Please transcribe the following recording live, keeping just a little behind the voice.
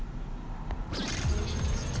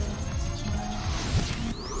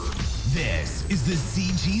is the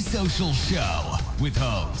CG Social Show with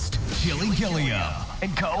host Chili Gilliam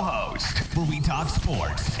and co-host, where we talk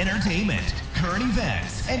sports, entertainment, current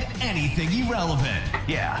events, and anything irrelevant.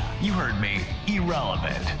 Yeah, you heard me.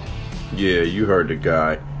 Irrelevant. Yeah, you heard the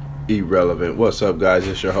guy. Irrelevant. What's up, guys?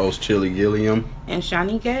 It's your host Chili Gilliam and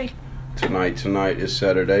Shawnee Gay. Tonight is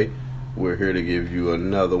Saturday. We're here to give you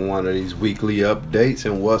another one of these weekly updates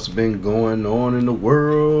and what's been going on in the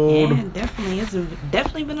world. Yeah, definitely. It's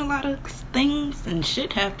definitely been a lot of things and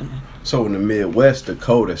shit happening. So in the Midwest, the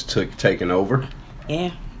cold has taken over.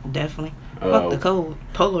 Yeah, definitely. Fuck the cold.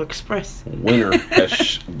 Polar Express. Winter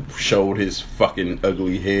has showed his fucking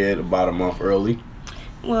ugly head about a month early.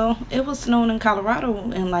 Well, it was snowing in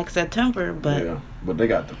Colorado in like September, but yeah, but they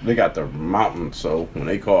got the mountains, so when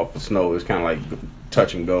they call for snow, it's kind of like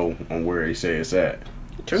touch and go on where they say it's at.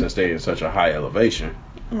 True. Since they in such a high elevation.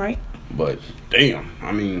 Right. But damn,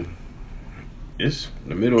 I mean, it's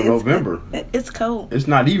the middle of November. It's cold. It's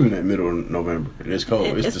not even the middle of November. It's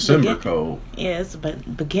cold. It's December cold. Yeah, it's the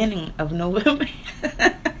beginning of November.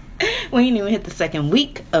 We ain't even hit the second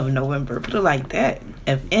week of November. Put it like that.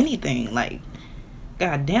 If anything, like,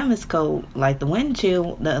 god damn, it's cold. Like, the wind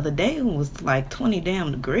chill the other day was like 20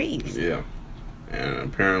 damn degrees. Yeah. And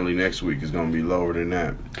apparently next week is going to be lower than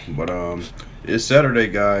that. But it's Saturday,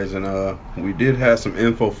 guys, and we did have some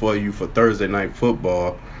info for you for Thursday night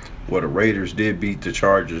football, where the Raiders did beat the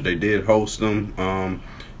Chargers. They did host them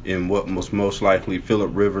in what was most likely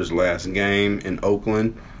Phillip Rivers' last game in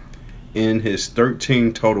Oakland. In his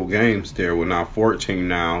 13 total games there, well, now 14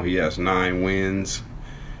 now, he has 9 wins,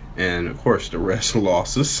 and of course the rest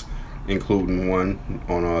losses, including one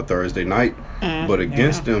on Thursday night. But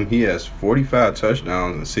against them, he has 45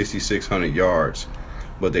 touchdowns and 6,600 yards.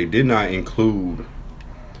 But they did not include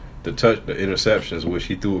the interceptions, which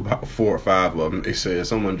he threw about 4 or 5 of them. They said,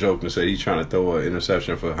 someone joked and said he's trying to throw an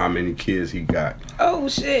interception for how many kids he got. Oh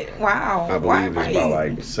shit! Wow. I believe it's about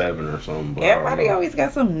like 7 or something. But everybody always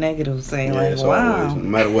got something negative to say. Yeah, like, it's wow. Always, no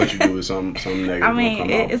matter what you do, it's some negative. I mean,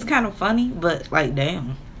 come out. It's kind of funny, but like,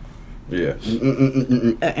 damn. Yeah.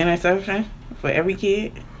 An interception for every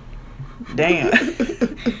kid. Damn.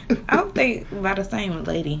 I hope they by the same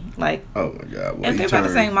lady. Like, oh my god. Well, if they're by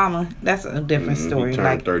the same mama, that's a different story. He turned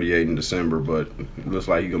like 38 in December, but it looks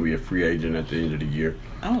like he's gonna be a free agent at the end of the year.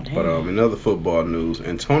 Oh damn. But in other football news,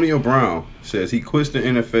 Antonio Brown says he quits the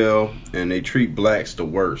NFL and they treat blacks the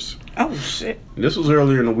worst. Oh shit. This was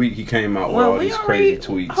earlier in the week. He came out with all these crazy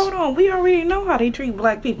tweets. Hold on, we already know how they treat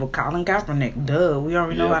black people. Colin Kaepernick, duh. We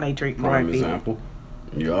already know how they treat black people. Example.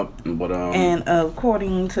 Yup. But and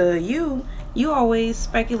according to you always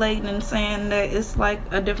speculating and saying that it's like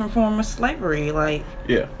a different form of slavery. Like,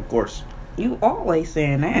 yeah, of course. You always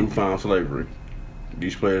saying that. Newfound slavery.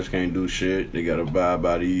 These players can't do shit. They gotta abide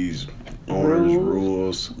by these owners'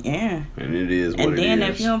 rules. Yeah. And it is what it is. And then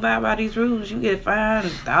if you don't abide by these rules, you get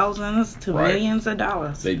fined thousands to millions of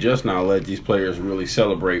dollars. They just now let these players really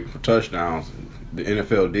celebrate for touchdowns. The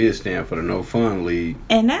NFL did stand for the No Fun League.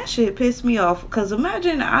 And that shit pissed me off. Because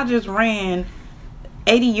imagine I just ran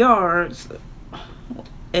 80 yards.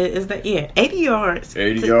 Is that, 80 yards.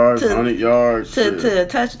 80 yards, 100 yards. To a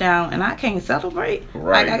touchdown, and I can't celebrate.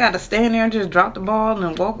 Right. Like, I got to stand there and just drop the ball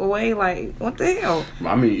and walk away. Like, what the hell?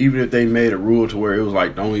 I mean, even if they made a rule to where it was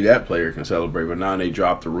like only that player can celebrate, but now they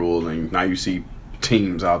dropped the rule, and now you see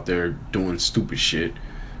teams out there doing stupid shit.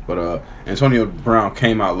 But Antonio Brown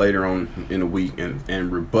came out later on in the week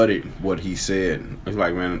and rebutted what he said. It's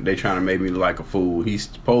like, man, they trying to make me look like a fool. He's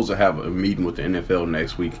supposed to have a meeting with the NFL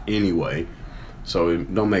next week anyway. So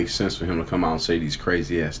it don't make sense for him to come out and say these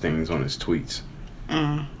crazy ass things on his tweets.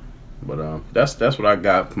 But that's what I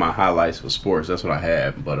got for my highlights for sports. That's what I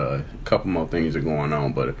have. But a couple more things are going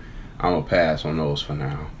on, but I'm gonna pass on those for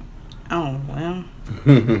now. Oh well.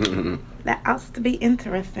 That ought to be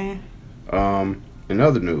interesting. In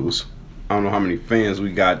other news, I don't know how many fans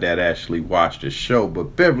we got that actually watched the show,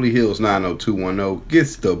 but Beverly Hills 90210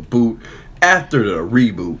 gets the boot after the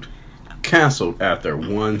reboot, canceled after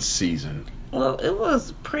 1 season. Well, it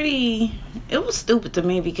was stupid to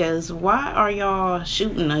me because why are y'all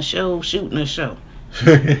shooting a show?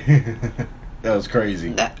 That was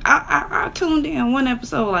crazy. I tuned in one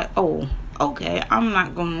episode like, oh, okay, I'm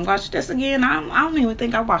not going to watch this again. I don't even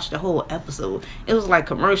think I watched the whole episode. It was like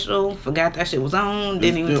commercial, forgot that shit was on,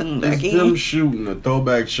 didn't even tune back in. It's them shooting a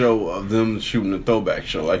throwback show of them shooting a throwback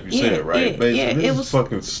show, like you said, right? Basically, it was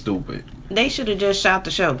fucking stupid. They should have just shot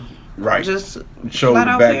the show. Right. Just show the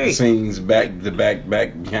back the scenes, back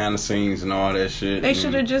behind the scenes and all that shit. They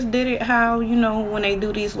should have just did it how, when they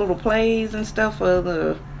do these little plays and stuff for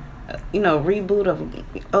the, reboot of an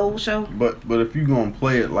old show. But if you gonna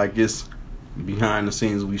play it like it's behind the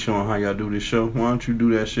scenes we showing how y'all do this show. Why don't you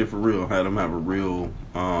do that shit for real? Have them have a real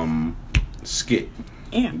skit.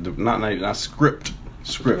 Yeah. Not script.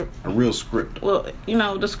 A real script. Well,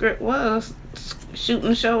 the script was shooting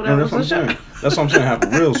the show. That's what I'm saying. That's what I'm saying. Have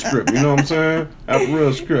a real script. You know what I'm saying? Have a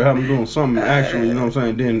real script. Have them doing something actually. You know what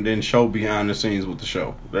I'm saying? Then show behind the scenes with the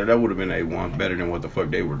show. That would have been A1, better than what the fuck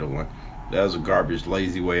they were doing. That was a garbage,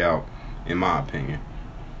 lazy way out, in my opinion.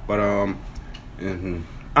 But I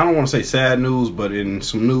don't want to say sad news, but in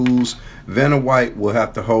some news, Vanna White will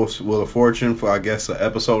have to host Wheel of Fortune for, I guess, an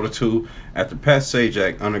episode or two after Pat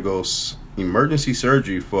Sajak undergoes emergency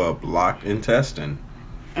surgery for a blocked intestine.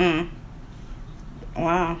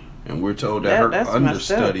 Wow. And we're told that her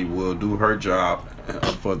understudy will do her job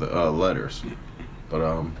for the letters.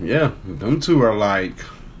 But yeah, them two are like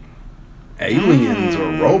aliens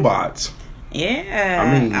or robots.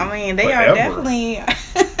 Yeah. I mean they forever. are definitely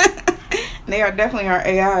they are definitely our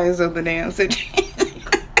AIs of the damn situation.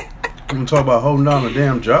 I'm talking about holding down a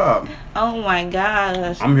damn job. Oh my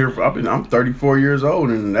gosh. I'm 34 years old,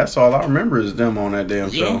 and that's all I remember is them on that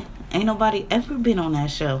damn show. Ain't nobody ever been on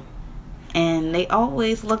that show. And they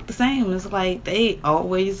always look the same. It's like they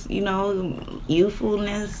always,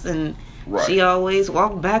 youthfulness, and right. She always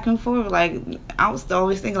walked back and forth. Like, I was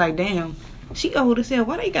always thinking, like, damn, she old as hell.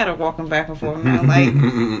 Why they got her walking back and forth now? Like,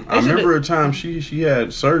 I remember a time she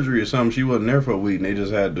had surgery or something. She wasn't there for a week, and they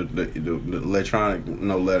just had the electronic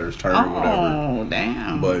letters turned or whatever. Oh,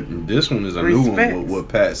 damn. But this one is a new one with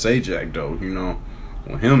Pat Sajak, though.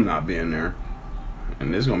 With him not being there.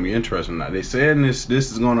 And this is gonna be interesting. Now they saying this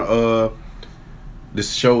is gonna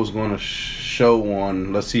this show is gonna show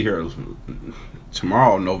on, let's see here,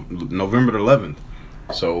 tomorrow, November the 11th.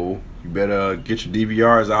 So you better get your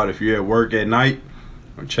DVRs out if you're at work at night,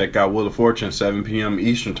 or check out Wheel of Fortune 7 p.m.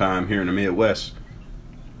 Eastern time here in the Midwest.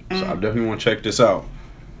 So I definitely want to check this out.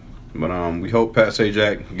 But we hope Pat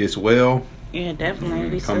Sajak gets well. Yeah,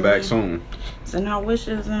 definitely. Come back soon. Send our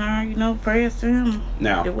wishes and our, prayers to him.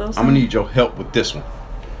 Now, I'm going to need your help with this one.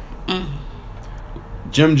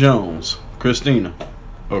 Jim Jones, Christine,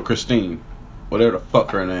 whatever the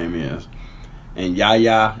fuck her name is, and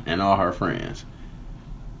Yaya and all her friends.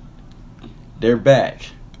 They're back.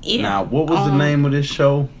 Yeah. Now, what was the name of this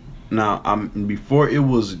show? Now, before it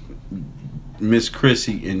was Miss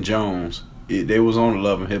Chrissy and Jones, they was on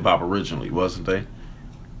Love and Hip Hop originally, wasn't they?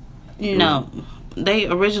 No, they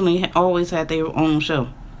originally always had their own show.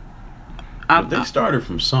 But they started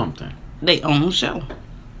from something. They own show.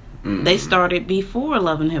 They started before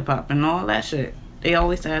Love and Hip Hop and all that shit. They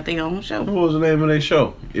always had their own show. What was the name of their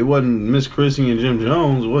show? It wasn't Miss Chrissy and Jim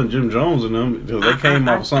Jones. It wasn't Jim Jones and them. They came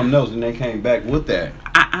off of something else, and they came back with that.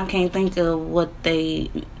 I can't think of what the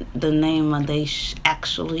name of their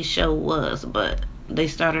actually show was, but they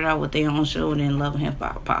started out with their own show, and then Love and Hip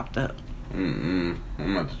Hop popped up. I'm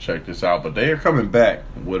gonna have to check this out. But they are coming back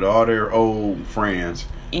with all their old friends.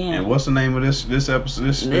 Yeah. And what's the name of this episode?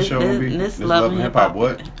 This show gonna be? This Love and Hip Hop.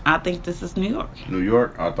 What? I think this is New York. New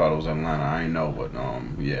York? I thought it was Atlanta. I ain't know, but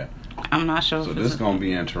yeah. I'm not sure. So this gonna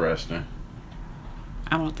be interesting.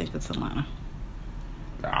 I don't think it's Atlanta.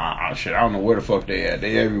 Shit, I don't know where the fuck they at.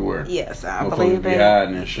 They everywhere. Yes, I believe they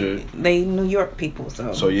hiding and shit. They New York people,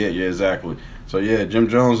 so. So yeah, exactly. So yeah, Jim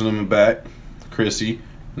Jones and them are back. Chrissy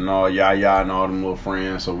and all Yaya and all them little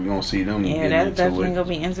friends. So we're gonna see them. Yeah, that's definitely gonna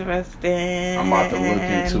be interesting. I'm about to look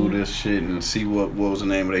into this shit and see what was the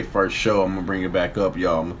name of their first show. I'm gonna bring it back up,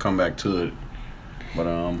 y'all. I'm gonna come back to it. But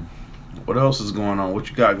what else is going on? What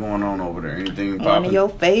you got going on over there? Anything popping? One of your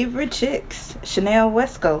favorite chicks, Chanel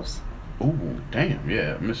West Coast. Ooh, damn,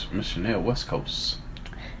 yeah, Miss Chanel West Coast.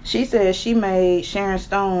 She said she made Sharon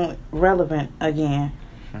Stone relevant again.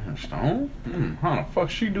 Sharon Stone? How the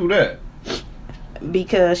fuck she do that?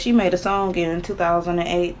 Because she made a song in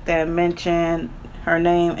 2008 that mentioned her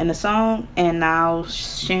name in the song, and now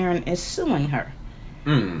Sharon is suing her.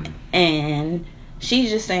 And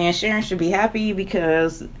she's just saying Sharon should be happy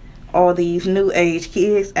because all these new age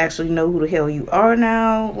kids actually know who the hell you are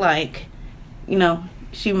now. Like,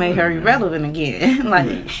 she made her irrelevant again.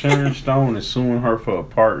 Like, Sharon Stone is suing her for a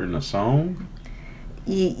part in the song?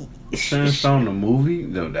 Sharon Stone, the movie?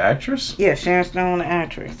 The actress? Yeah, Sharon Stone, the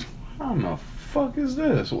actress. How the fuck is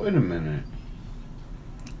this? Wait a minute.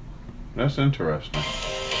 That's interesting.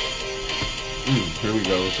 Here we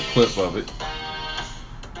go. It's a clip of it.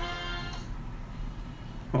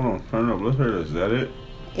 Hold on, turn it up. Let's hear this. Is that it?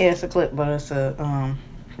 Yeah, it's a clip, but it's a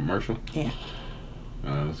commercial? Yeah.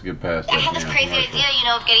 Let's get past that. I had this crazy idea,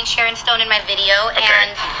 of getting Sharon Stone in my video,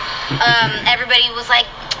 and everybody was like,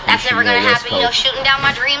 That's never Chanel gonna West happen. You know, Coast. shooting down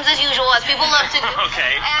my dreams as usual, as people love to do.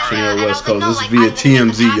 Okay. Chanel And I West was like, Coast. no, This is like, via I'm gonna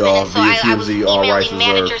make TMZ, this happen. y'all. And so Via I was TMZ, all rights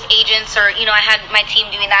emailing reserved. managers, agents, or I had my team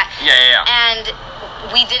doing that. Yeah. And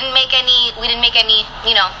we didn't make any,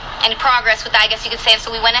 any progress with that, I guess you could say. And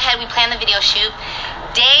so we went ahead, we planned the video shoot.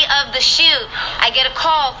 Day of the shoot, I get a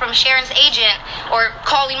call from Sharon's agent, or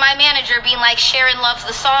calling my manager, being like, Sharon loves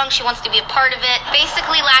the song, she wants to be a part of it.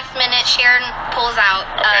 Basically, last minute, Sharon pulls out.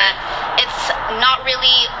 Okay. It's not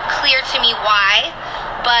really clear to me why,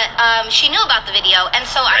 but she knew about the video, and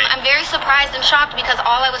so Right. I'm very surprised and shocked, because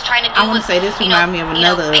all I was trying to do I want was, to say this remind me of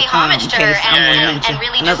another pay homage to her case I want to mention. and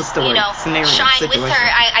really Another just, story, scenario, shine with situation. her.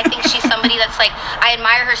 I think she's somebody that's like, I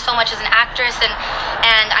admire her so much as an actress,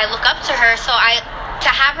 and I look up to her. So to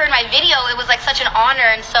have her in my video, it was like such an honor,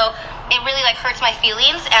 and so it really like hurts my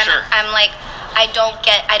feelings, and Sure. I'm like, I don't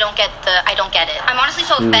get it. I'm honestly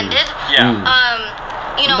so offended. Yeah.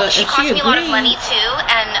 But She if cost she me a lot of agreed- money too,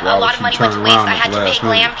 and Why a lot would of she money went to turn waste. around I at had the to pay last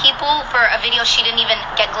glam minute? people for a video she didn't even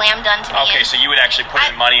get glam done to me. Okay, in. so you would actually put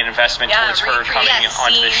in money and investment towards her coming Yes,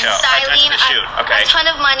 onto the show. styling, Onto the shoot. Okay. a ton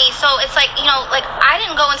of money. So it's like, like I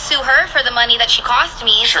didn't go and sue her for the money that she cost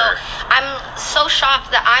me. Sure. So I'm so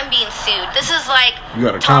shocked that I'm being sued. This is like You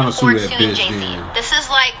gotta Tom counter sue Ford that suing bitch Jay-Z. then. This is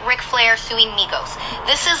like Ric Flair suing Migos.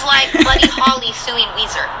 This is like Buddy Holly suing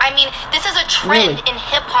Weezer. I mean, this is a trend Really? in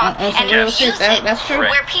hip hop On some and real shit, music that's true.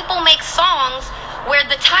 where people make songs where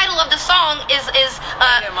the title of the song is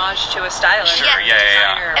homage to a stylist. Sure, Yes.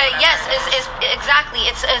 yeah. Yes, is exactly.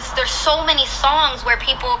 It's there's so many songs where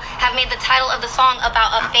people have made the title of the song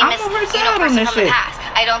about a famous I'm on her side on person this from the shit. past.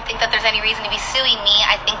 I don't think that there's any reason to be suing me.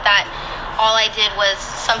 I think that all I did was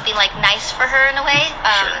something like nice for her in a way.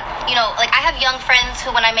 Like I have young friends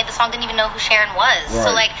who, when I made the song, didn't even know who Sharon was.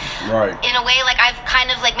 So like, in a way, like I've kind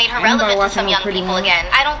of like made her Ain't nobody relevant to watching some no young Pretty people Woman. again.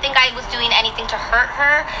 I don't think I was doing anything to hurt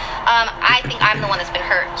her. I think I'm the one that's been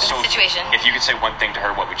hurt in So this situation. if you could say one thing to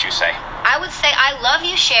her, what would you say? I would say I love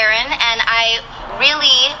you, Sharon, and I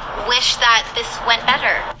really wish that this went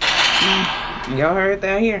better. Y'all heard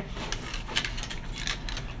that here.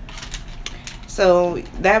 So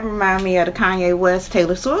that reminded me of the Kanye West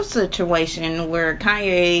Taylor Swift situation, where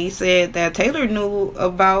Kanye said that Taylor knew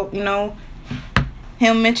about,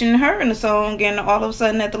 him mentioning her in the song, and all of a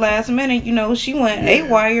sudden at the last minute, she went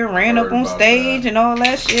AWire, ran up on stage and all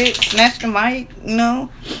that shit, snatched the mic,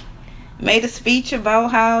 made a speech about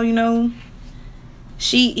how,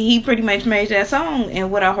 he pretty much made that song and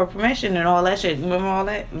without her permission and all that shit. Remember all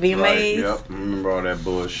that? VMAs? Right, yep. I remember all that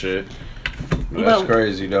bullshit. But that's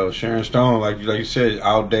crazy though. Sharon Stone, like you said,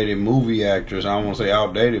 outdated movie actress. I don't want to say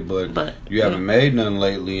outdated, but you haven't made none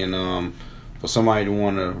lately, and for somebody to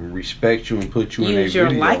want to respect you and put you in their video,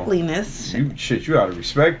 use your likeliness. You ought to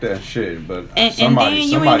respect that shit. But and somebody then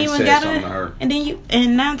you ain't even said gotta, something to her.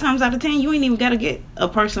 And 9 times out of 10, you ain't even gotta get a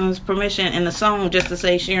person's permission in the song just to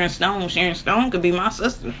say Sharon Stone. Sharon Stone could be my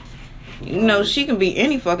sister. She can be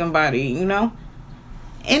any fucking body.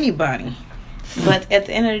 Anybody. But at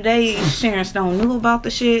the end of the day, Sharon Stone knew about the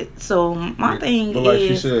shit. So my thing but like is,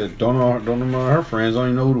 she said, don't know her friends don't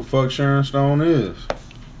even know who the fuck Sharon Stone is.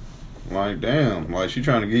 Like damn, like she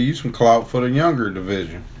trying to give you some clout for the younger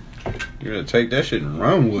division. You gotta take that shit and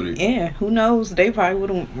run with it. Yeah, who knows? They probably would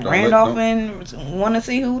have ran off and want to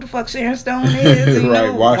see who the fuck Sharon Stone is. And,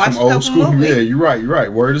 right, watch some old school. Movies. Yeah, you're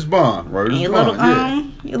right. Word is bond. Word is your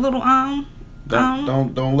bond. Little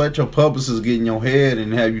Don't let your publicists get in your head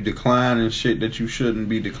and have you declining shit that you shouldn't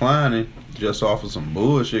be declining just off of some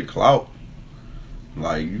bullshit clout.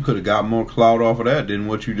 Like you could have got more clout off of that than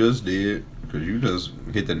what you just did, because you just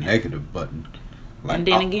hit the negative button. Like, and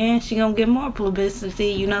then again, she gonna get more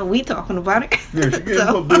publicity. We talking about it. Yeah, she getting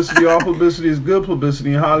publicity. All publicity is good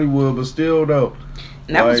publicity in Hollywood, but still though.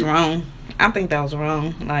 That was wrong. I think that was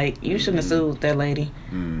wrong. Like you shouldn't have sued that lady.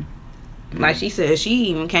 Like she said, she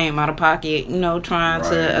even came out of pocket, trying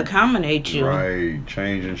to accommodate you. Right,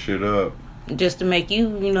 changing shit up. Just to make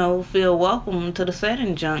you, feel welcome to the set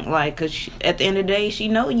and junk. Like, cause at the end of the day, she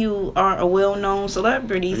know you are a well-known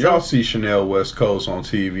celebrity. Y'all see Chanel West Coast on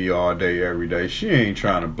TV all day, every day. She ain't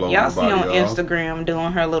trying to blow y'all nobody off. see on Instagram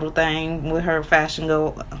doing her little thing with her Fashion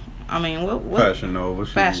Nova. Fashion Nova.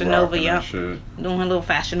 Fashion Nova, yeah. Doing her little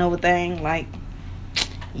Fashion Nova thing. Like,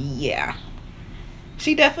 yeah.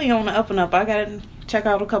 She definitely on the up and up. I gotta check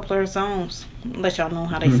out a couple of her songs. Let y'all know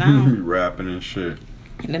how they sound. Rapping and shit.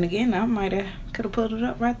 And then again, I could have put it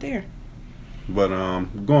up right there. But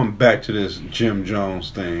going back to this Jim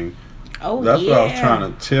Jones thing. Oh, that's what I was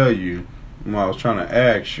trying to tell you. When I was trying to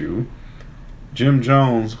ask you. Jim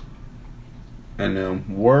Jones and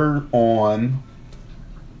them were on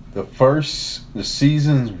the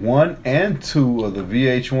seasons 1 and 2 of the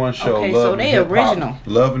VH1 show Okay, Love so and they Hip original. Hop.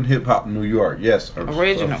 Love and Hip Hop New York. Yes,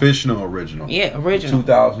 Original. official original. Yeah, original.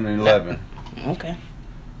 2011. Okay.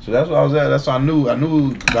 So that's what I was at. That's what I knew. I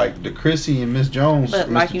knew like the Chrissy and Miss Jones, But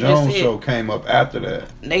like Mr. you Jones just said, show came up after that.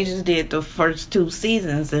 They just did the first 2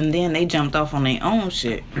 seasons and then they jumped off on their own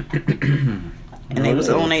shit. And they was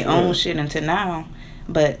on their own shit until now.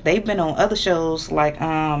 But they've been on other shows like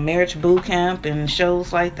Marriage Boot Camp and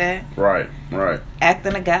shows like that. Right.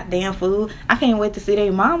 Acting a goddamn fool. I can't wait to see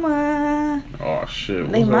their mama. Oh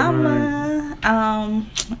shit. They What's her mama.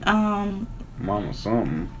 name? Mama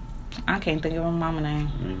something. I can't think of her mama name.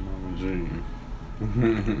 Mama G.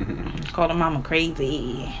 Call her mama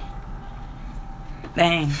crazy.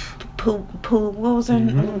 Dang. What was her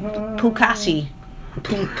name? Pukashi.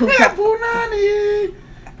 Punani.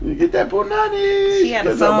 You get that Punani. She had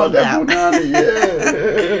a song out.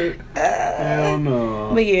 Yeah. Hell no.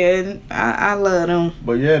 But yeah, I love them.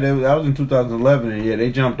 But yeah, that was in 2011, and yeah,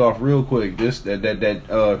 they jumped off real quick.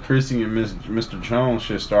 That Chrissy and Mr. Jones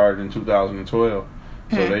shit started in 2012.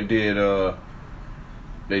 So they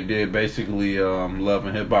did basically Love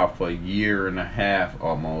and Hip Hop for a year and a half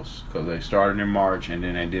almost, because they started in March and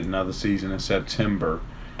then they did another season in September.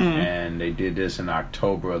 And they did this in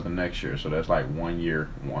October of the next year, so that's like 1 year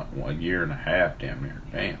and a half, damn near.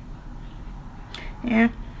 Damn. Yeah.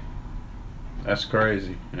 That's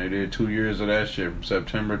crazy. And they did 2 years of that shit from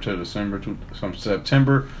September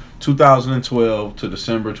 2012 to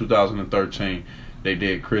December 2013. They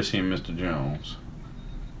did Chrissy and Mr. Jones.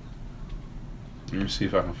 Let me see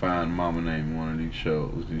if I can find Mama name in one of these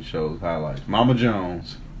shows highlights. Mama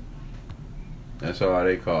Jones. That's all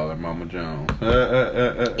they call her, Mama Jones.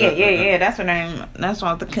 Yeah, that's her name. That's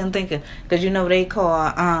what I couldn't think of. Because they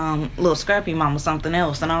call Little Scrappy Mama something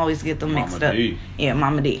else, and I always get them mixed up. D. Yeah,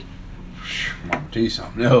 Mama D. Mama D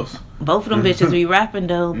something else. Both of them bitches be rapping,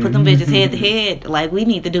 though. Put them bitches head to head. Like, we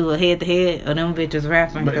need to do a head to head of them bitches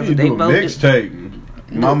rapping. They need to do a mixtape.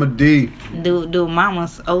 Mama D. Do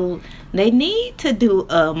Mama's old. They need to do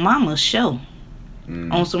a Mama show.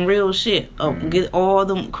 On some real shit. Get all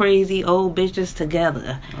them crazy old bitches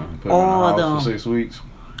together. All of them. For 6 weeks.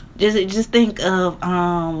 Just think of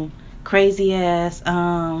crazy ass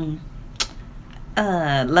Love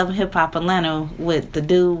and Hip Hop Atlanta with the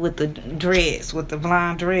dude with the dreads, with the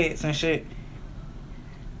blonde dreads and shit.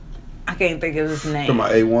 I can't think of his name. Talking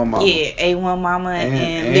about A1 Mama. Yeah, A1 Mama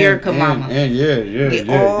and Lyrica Mama. And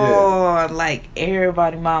yeah. Like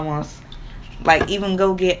everybody mamas. Like, even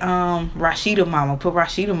go get Rashida Mama. Put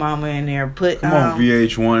Rashida Mama in there. Come on,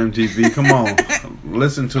 VH1, MTV. Come on.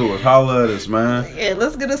 Listen to us. Holla at us, man. Yeah,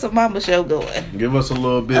 let's get us a mama show going. Give us a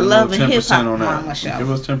little bit, a little Love and Hip 10% Hop on that. Mama show.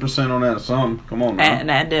 Give us 10% on that or something. Come on, now.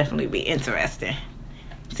 That'd definitely be interesting.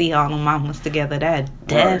 See all them mamas together. That'd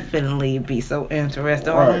definitely be so interesting.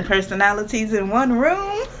 All them personalities in one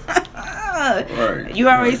room. You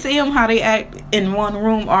already see them, how they act in one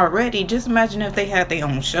room already. Just imagine if they had their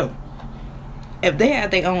own show. If they had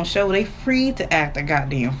their own show, they free to act a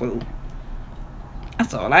goddamn fool.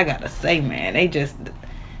 That's all I gotta say, man. They just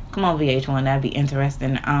come on, VH1. That'd be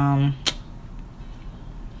interesting. Come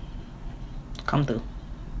through.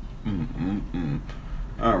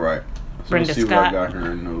 All right. So Brenda let's see Scott. What I got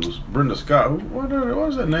here in news. Brenda Scott. Why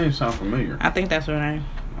does that name sound familiar? I think that's her name.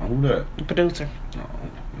 Who that? The producer. Oh.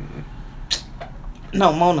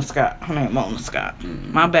 No, Mona Scott. Her name Mona Scott.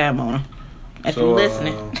 My bad, Mona. If you're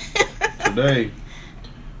listening. Today,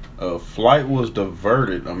 a flight was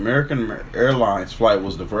diverted. American Airlines flight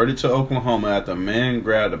was diverted to Oklahoma after a man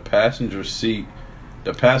grabbed the passenger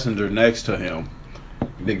next to him.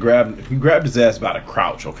 He grabbed his ass by the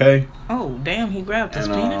crouch, okay? Oh, damn, he grabbed his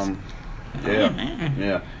penis?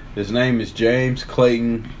 Yeah. His name is James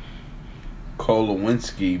Clayton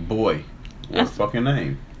Kolowinski. Boy, what a fucking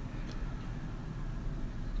name.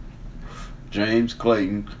 James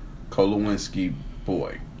Clayton Kolowinski.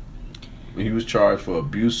 Boy. He was charged for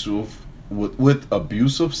abusive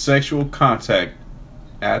sexual contact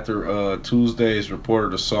after Tuesday's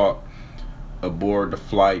reported assault aboard the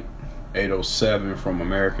flight 807 from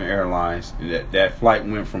American Airlines. That flight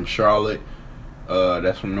went from Charlotte,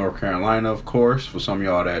 that's from North Carolina, of course, for some of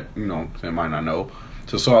y'all that they might not know,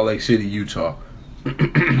 to Salt Lake City, Utah.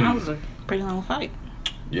 That was a pretty long flight.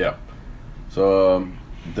 Yeah. So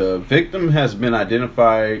the victim has been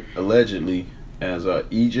identified allegedly as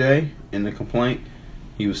EJ in the complaint.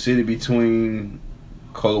 He was seated between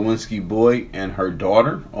Kolowinski Boy and her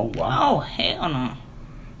daughter. Oh, wow. Oh, hell no.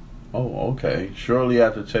 Oh, okay. Shortly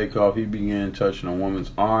after takeoff, he began touching a woman's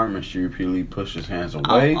arm, and she repeatedly pushed his hands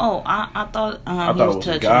away. I thought it was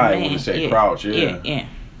a guy when it said crouch. Yeah.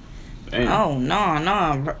 Damn. Oh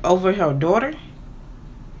no, over her daughter.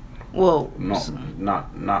 Well, No,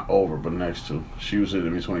 not over, but next to. She was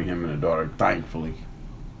sitting between him and the daughter. Thankfully,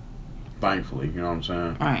 you know what I'm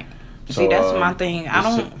saying? right. So, See, that's my thing.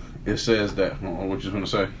 It says that. What you gonna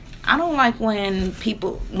say? I don't like when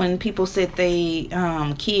people sit they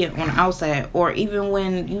kid on the outside, or even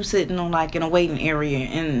when you sitting on like in a waiting area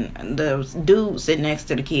and the dude sitting next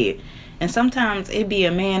to the kid, and sometimes it be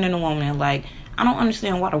a man and a woman. Like, I don't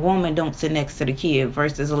understand why the woman don't sit next to the kid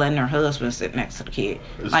versus letting her husband sit next to the kid.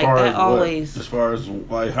 As like far that as always. What? As far as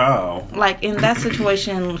like how? Like in that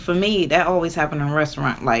situation, for me, that always happened in a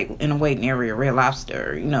restaurant, like in a waiting area, Red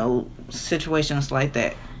Lobster, situations like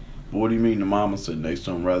that. What do you mean the mama sitting next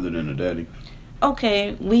to him rather than the daddy?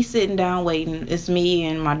 Okay, we sitting down waiting. It's me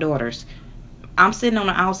and my daughters. I'm sitting on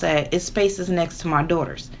the outside. It's spaces next to my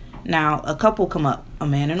daughters. Now, a couple come up, a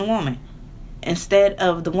man and a woman. Instead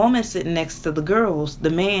of the woman sitting next to the girls, the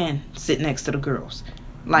man sit next to the girls.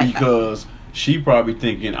 Like, because she probably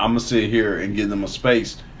thinking, I'm gonna sit here and give them a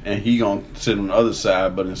space, and he gonna sit on the other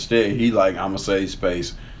side. But instead, he like, I'm gonna save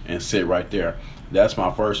space and sit right there. That's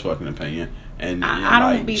my first fucking opinion. And I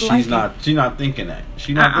don't like, be she's liking. not thinking that.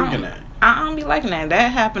 She's not thinking that. I don't be liking that.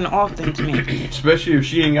 That happen often to me. Especially if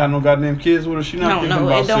she ain't got no goddamn kids with her. She not thinking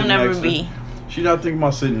about it don't sitting never next be. to. She not thinking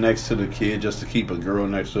about sitting next to the kid just to keep a girl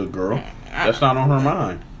next to a girl. That's not on her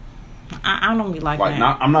mind. I don't be liking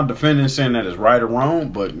that. I'm not defending saying that it's right or wrong,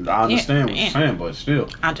 but I understand what you're saying. But still,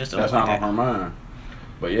 I just don't that's like not that. on her mind.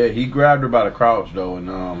 But yeah, he grabbed her by the crotch though,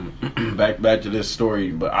 and back to this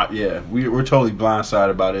story. But we're totally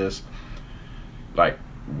blindsided by this. Like,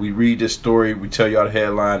 we read this story, we tell y'all the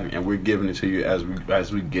headline, and we're giving it to you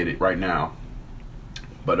as we get it right now.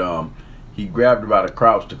 But he grabbed her by the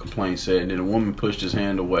crotch, the complaint said, and then the woman pushed his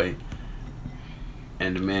hand away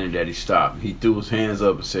and demanded that he stop. He threw his hands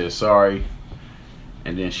up and said sorry,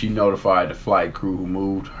 and then she notified the flight crew, who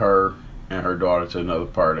moved her and her daughter to another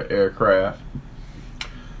part of the aircraft.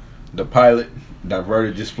 The pilot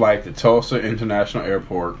diverted this flight to Tulsa International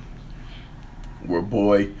Airport, where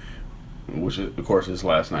Boy, which is of course his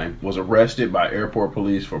last name, was arrested by airport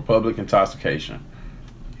police for public intoxication.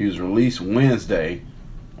 He was released Wednesday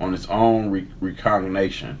on his own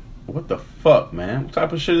recognization. What the fuck, man? What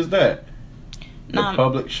type of shit is that? The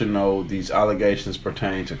public should know these allegations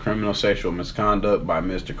pertain to criminal sexual misconduct by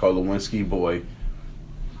Mr. Kolowinski Boy.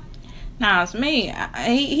 Nah, it's me.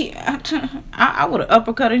 I would have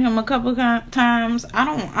uppercutted him a couple of times. I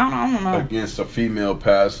don't know. Against a female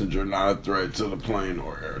passenger, not a threat to the plane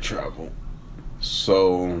or air travel.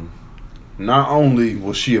 So, not only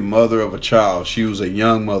was she a mother of a child, she was a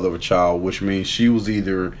young mother of a child, which means she was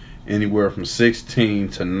either anywhere from 16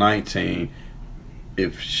 to 19.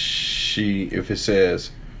 If it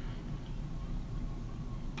says,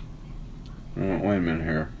 wait a minute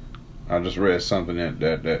here, I just read something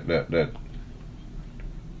that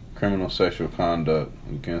criminal sexual conduct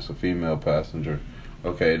against a female passenger.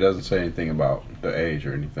 Okay, it doesn't say anything about the age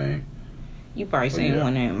or anything. You probably seen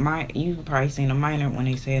a minor when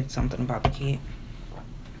they said something about the kid.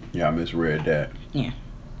 Yeah, I misread that. Yeah,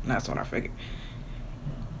 that's what I figured.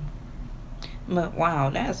 But wow,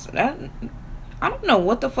 that. I don't know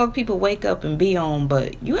what the fuck people wake up and be on,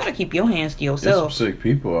 but you gotta keep your hands to yourself. There's some sick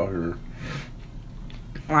people out here.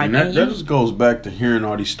 Like, and that just goes back to hearing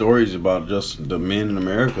all these stories about just the men in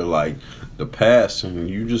America, like the past, and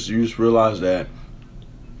you just realize that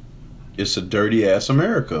it's a dirty ass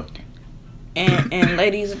America. And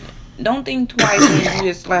ladies, don't think twice when you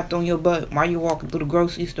get slapped on your butt while you're walking through the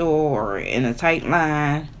grocery store or in a tight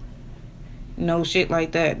line. No shit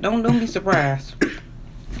like that. Don't be surprised.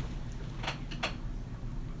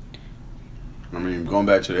 I mean, going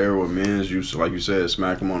back to the era where men's used to, like you said,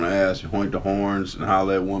 smack them on the ass, point the horns, and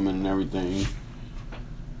holler at women and everything.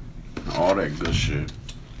 All that good shit.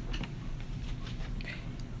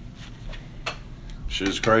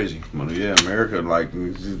 Shit's crazy. But yeah, America, like,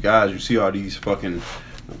 these guys, you see all these fucking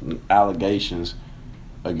allegations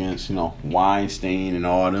against, Weinstein and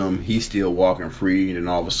all them. He's still walking free, and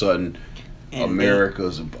all of a sudden,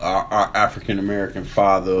 America's our African American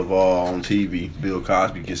father of all on TV, Bill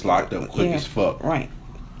Cosby, gets locked up quick as fuck. Right.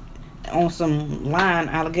 On some lying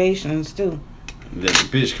allegations too. That the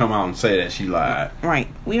bitch come out and say that she lied. Right.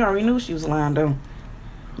 We already knew she was lying though.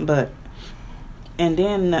 But and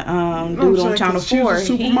then dude on Channel 4, she was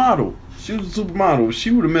a supermodel. She was a supermodel.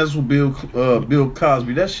 She would have messed with Bill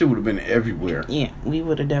Cosby. That shit would have been everywhere. Yeah, we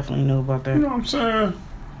would have definitely knew about that. You know what I'm saying?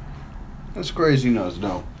 That's crazy nuts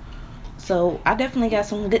though. So I definitely got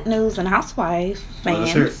some good news and Housewives fans. Let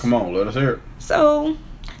us hear it. Come on, let us hear it. So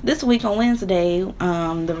this week on Wednesday,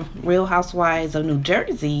 the Real Housewives of New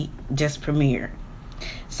Jersey just premiered.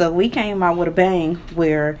 So we came out with a bang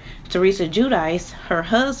where Teresa Giudice, her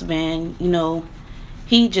husband,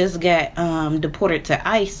 he just got deported to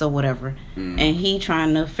ICE or whatever, and he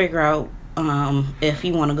trying to figure out if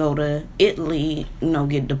he want to go to Italy,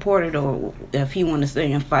 get deported, or if he want to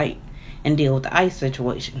stay and fight and deal with the ICE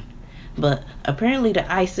situation. But apparently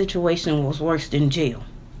the ICE situation was worse than jail.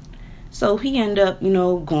 So he ended up,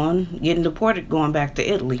 getting deported, going back to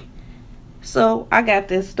Italy. So I got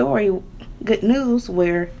this story, good news,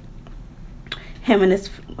 where him and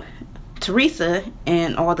Teresa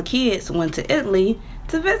and all the kids went to Italy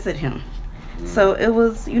to visit him. So it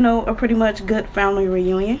was, a pretty much good family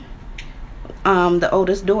reunion. The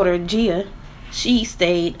oldest daughter, Gia, she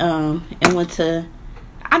stayed and went to,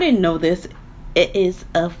 I didn't know this, it is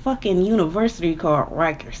a fucking university called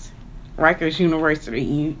Rikers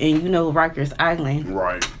University, and Rikers Island.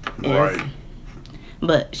 Right.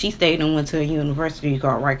 But she stayed and went to a university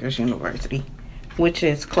called Rikers University, which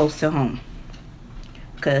is close to home.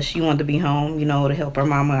 Because she wanted to be home, to help her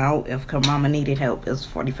mama out. If her mama needed help, it was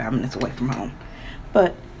 45 minutes away from home.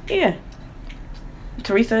 But, yeah.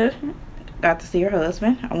 Teresa got to see her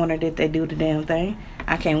husband. I wonder did they do the damn thing.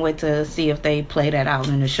 I can't wait to see if they play that out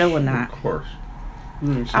in the show or not. Of course.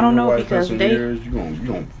 I don't know because you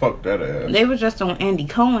gonna fuck that ass. They were just on Andy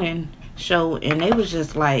Cohen show, and they was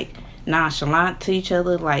just like nonchalant to each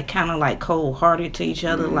other, like kind of like cold-hearted to each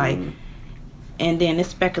other, like. And then it's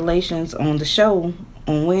speculations on the show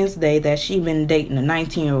on Wednesday that she been dating a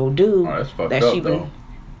 19-year-old dude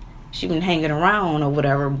she been hanging around or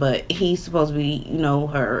whatever, but he's supposed to be,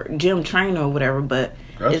 her gym trainer or whatever, but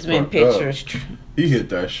it's been pictures. He hit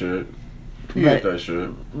that shit.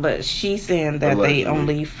 But she's saying that Allegedly. they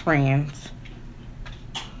only friends.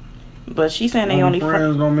 But she's saying they only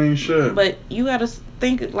friends don't mean shit. But you gotta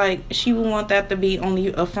think like she would want that to be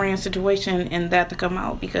only a friend situation and that to come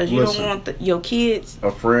out because you don't want your kids.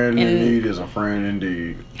 A friend in need is a friend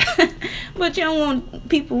indeed. But you don't want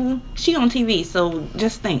people. She on TV, so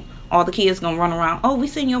just think. All the kids gonna run around. Oh, we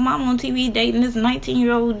seen your mama on TV dating this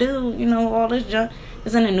 19-year-old dude. All this junk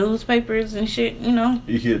is in the newspapers and shit.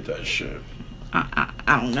 He hit that shit. I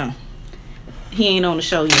don't know. He ain't on the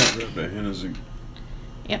show yet.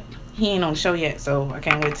 Yep. He ain't on the show yet, so I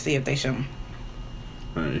can't wait to see if they show him.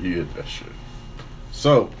 Man, he hit that shit.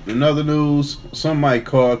 So, in other news, some might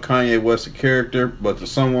call Kanye West a character, but to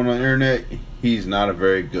someone on the internet, he's not a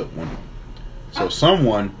very good one. So,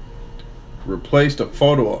 someone replaced a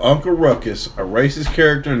photo of Uncle Ruckus, a racist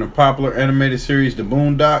character in the popular animated series The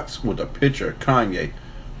Boondocks, with a picture of Kanye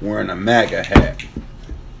wearing a MAGA hat.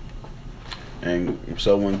 And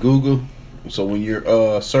so when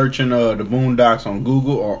you're searching The Boondocks on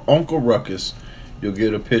Google or Uncle Ruckus, you'll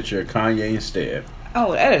get a picture of Kanye instead.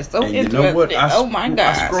 Oh, that is so interesting. You know what? Oh my God.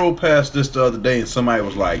 I scrolled past this the other day and somebody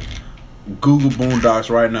was like, Google Boondocks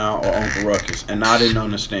right now or Uncle Ruckus, and I didn't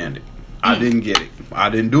understand it. I didn't get it.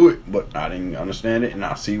 I didn't do it, but I didn't understand it, and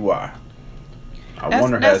I see why. I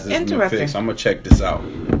wonder has this been fixed. I'm gonna check this out.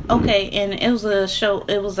 Okay, and it was a show.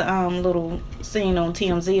 It was a little scene on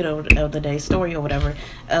TMZ the other day, story or whatever,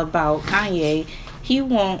 about Kanye. He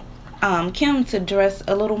want Kim to dress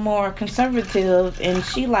a little more conservative, and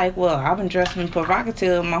she like, well, I've been dressing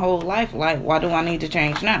provocative my whole life. Like, why do I need to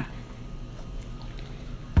change now?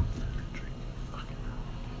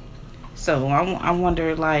 So I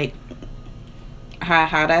wonder like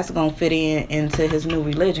how that's gonna fit into his new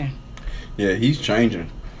religion. Yeah, he's changing.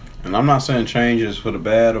 And I'm not saying change is for the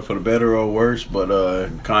bad or for the better or worse, but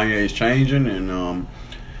Kanye's changing, and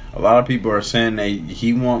a lot of people are saying that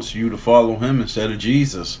he wants you to follow him instead of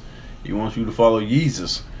Jesus. He wants you to follow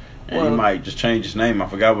Jesus. And he might just change his name. I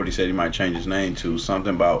forgot what he said. He might change his name to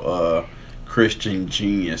something about Christian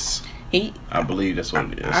Genius. I believe that's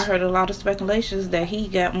what it is. I heard a lot of speculations that he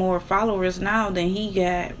got more followers now than he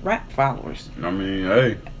got rap followers. I mean,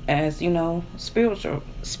 hey. As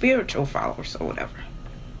spiritual followers or whatever.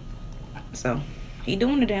 So, he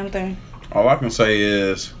doing the damn thing. All I can say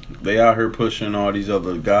is they out here pushing all these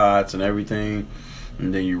other gods and everything,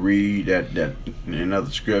 and then you read that in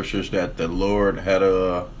other scriptures that the Lord had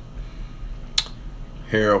a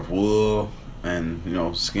hair of wool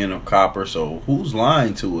and skin of copper. So who's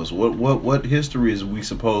lying to us? What history is we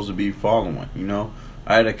supposed to be following?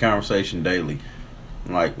 I had a conversation daily.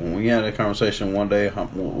 Like when we had a conversation one day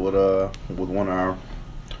with one of our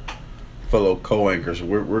fellow co-anchors,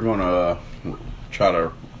 we're gonna try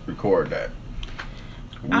to record that.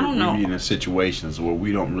 I don't know. We be in the situations where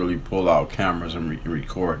we don't really pull out cameras and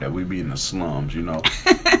record that. We be in the slums,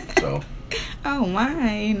 So. Oh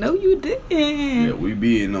my, no you didn't. Yeah, we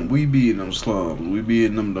be in them slums. We be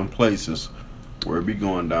in them places where it be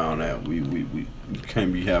going down at. We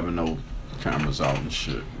can't be having no cameras out and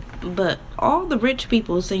shit. But all the rich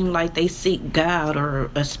people seem like they seek God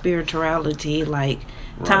or a spirituality, like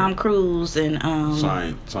Tom Cruise and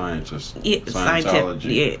scientists. Yeah,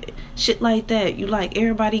 Scientology. yeah, shit like that. You like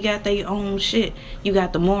everybody got their own shit. You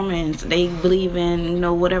got the Mormons, they believe in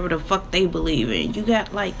whatever the fuck they believe in. You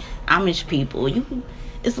got like Amish people.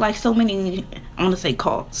 It's like so many. I want to say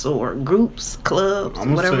cults or groups, clubs, I'm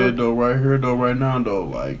gonna whatever. say it though, right now though,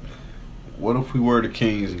 like. What if we were the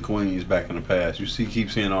kings and queens back in the past? You keep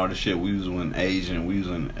seeing all this shit. We was in Asia, and we was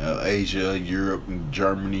in Asia, Europe, and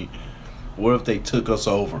Germany. What if they took us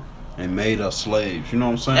over and made us slaves? You know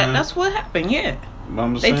what I'm saying? That's what happened. Yeah.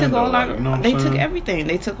 They took all our. They took saying? everything.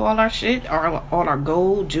 They took all our shit, all our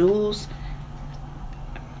gold, jewels.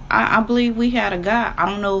 I believe we had a God. I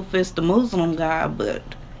don't know if it's the Muslim God, but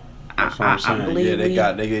that's what I'm saying. I believe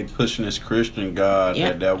they pushing this Christian God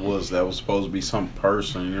yep. that was supposed to be some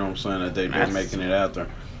person. You know what I'm saying? That they're making it out there.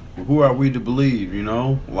 Who are we to believe?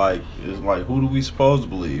 Like it's like who do we supposed to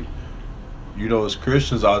believe? It's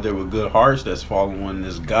Christians out there with good hearts that's following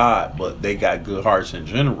this God, but they got good hearts in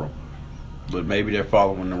general. But maybe they're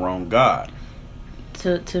following the wrong God.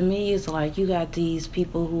 To me, it's like you got these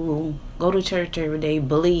people who go to church every day,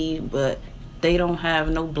 believe, but they don't have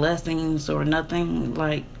no blessings or nothing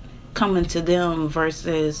like coming to them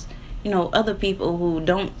versus other people who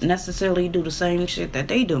don't necessarily do the same shit that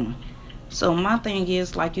they do. So my thing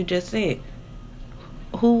is, like you just said,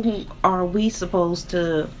 who are we supposed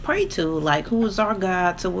to pray to? Like, who is our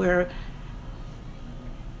God to where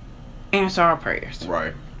answer our prayers?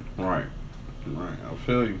 Right. I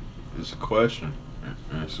feel you. It's a question.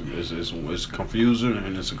 It's confusing,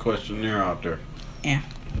 and it's a questionnaire out there. Yeah,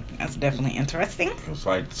 that's definitely interesting. It's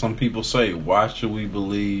like some people say, why should we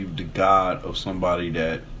believe the God of somebody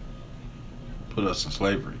that put us in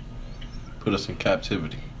slavery, put us in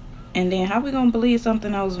captivity? And then how we gonna believe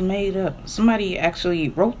something that was made up? Somebody actually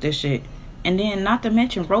wrote this shit, and then not to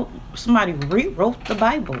mention somebody rewrote the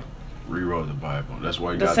Bible. Rewrote the Bible. That's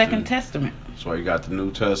why you got the Second Testament. That's why you got the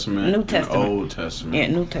New Testament. And the Old Testament. Yeah,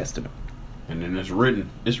 New Testament. And then it's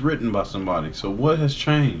written by somebody. So what has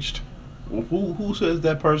changed? Who says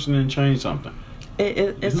that person didn't change something?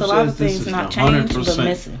 It's a lot of things not changed, but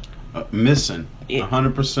missing. Missing.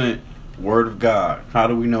 100% Word of God. How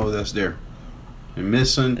do we know that's there? And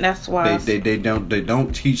missing. That's why they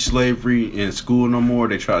don't teach slavery in school no more.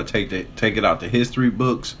 They try to take it out the history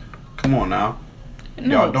books. Come on now.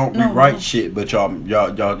 Y'all don't rewrite shit, but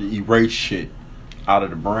y'all erase shit out of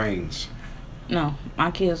the brains. No,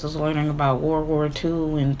 my kids was learning about World War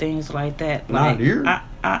II and things like that. Not here.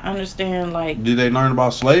 I understand, like... Did they learn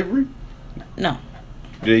about slavery? No.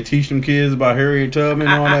 Did they teach them kids about Harriet Tubman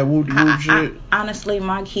and all that whoop shit? Honestly,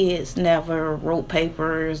 my kids never wrote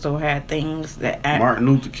papers or had things that... Martin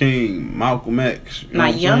Luther King, Malcolm X.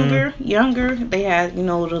 Not younger, they had, the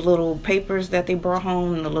little papers that they brought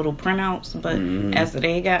home, the little printouts. But as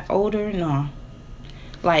they got older, no.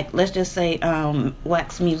 Like, let's just say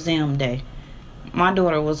Wax Museum Day. My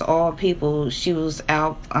daughter was all people. She was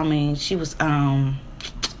she was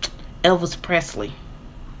Elvis Presley.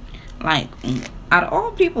 Like, out of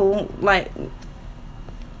all people, like,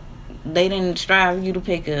 they didn't strive you to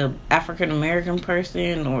pick a African American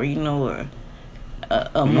person or more.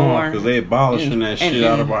 No, because they abolishing that shit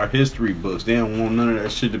out of our history books. They don't want none of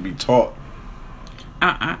that shit to be taught.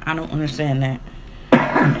 I don't understand that.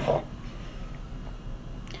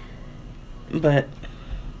 But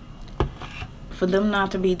for them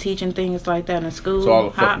not to be teaching things like that in school, it's all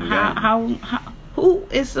a fucking how who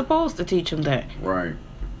is supposed to teach them that? Right.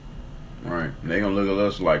 They gonna look at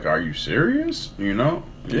us like, are you serious? Yeah,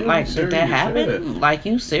 like, did that happen? Yeah. Like,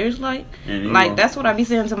 you serious? Like that's what I be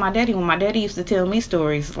saying to my daddy when my daddy used to tell me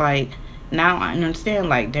stories. Like, now I understand,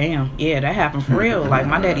 like, damn, yeah, that happened for real. Like,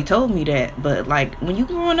 my daddy told me that. But, like, when you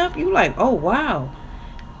growing up, you like, oh, wow.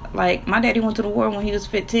 Like, my daddy went to the war when he was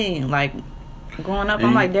 15. Like, growing up,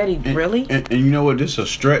 I'm like, Daddy, really? And you know what? This is a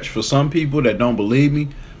stretch for some people that don't believe me.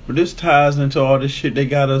 But this ties into all this shit. They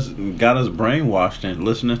got us brainwashed and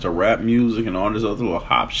listening to rap music and all this other little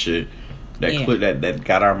hop shit that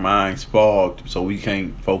got our minds fogged, so we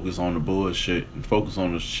can't focus on the bullshit and focus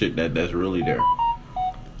on the shit that's really there.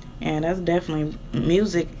 And that's definitely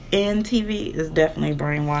music and TV is definitely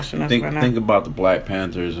brainwashing us right now. Think about the Black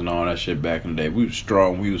Panthers and all that shit back in the day. We was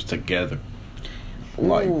strong. We was together.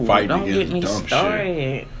 Like, fighting don't against get me dumb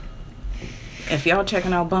started. shit. If y'all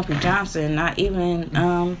checking out Bumpy Johnson, not even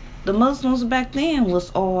the Muslims back then was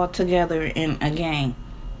all together in a gang.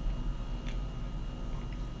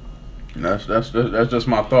 That's just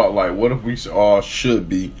my thought. Like, what if we all should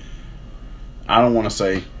be? I don't want to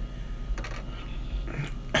say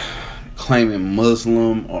claiming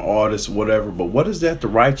Muslim or all this whatever, but what is that the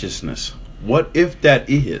righteousness? What if that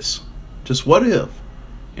is? Just what if?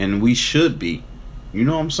 And we should be. You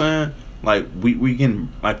know what I'm saying? Like we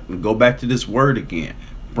can like go back to this word again.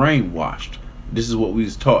 Brainwashed. This is what we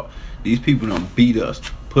was taught. These people done beat us,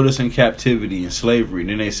 put us in captivity and slavery,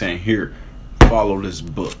 and then they saying, here, follow this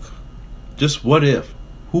book. Just what if?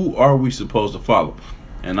 Who are we supposed to follow?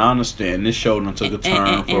 And I understand this show done took a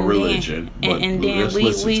turn for religion, but let's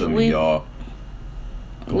listen to me, y'all.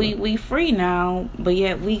 We free now, but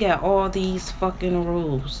yet we got all these fucking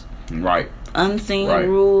rules. Right. Unseen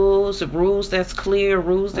rules that's clear,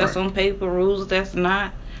 rules that's on paper, rules that's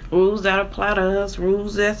not, rules that apply to us,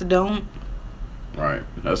 rules that don't. Right.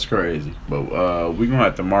 That's crazy. But we're going to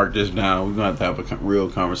have to mark this down. We're going to have a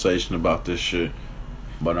real conversation about this shit.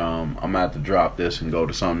 But I'm going to have to drop this and go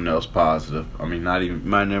to something else positive. I mean,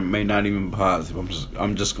 may not even positive.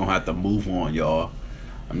 I'm just going to have to move on, y'all.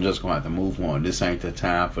 I'm just going to have to move on. This ain't the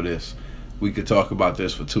time for this. We could talk about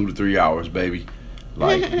this for 2 to 3 hours, baby.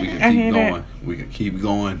 Like, we could keep going. We could keep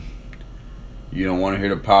going. You don't want to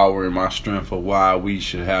hear the power and my strength of why we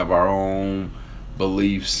should have our own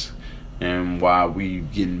beliefs and why we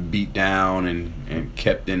getting beat down and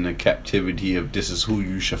kept in the captivity of this is who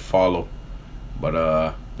you should follow.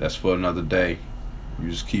 But that's for another day. You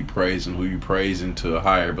just keep praising who you praising to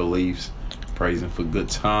higher beliefs. Praising for good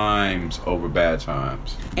times over bad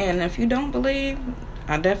times. And if you don't believe,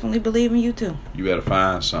 I definitely believe in you too. You better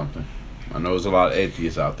find something. I know there's a lot of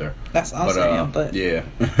atheists out there. That's all I'm saying, but yeah.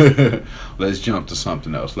 Let's jump to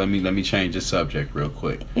something else. Let me change the subject real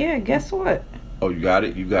quick. Yeah, guess what? Oh, you got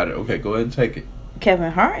it? You got it. Okay, go ahead and take it.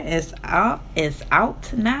 Kevin Hart is out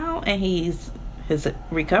now, and his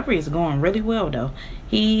recovery is going really well though.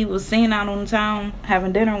 He was seen out on town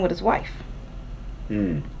having dinner with his wife.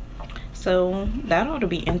 So that ought to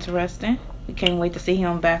be interesting. We can't wait to see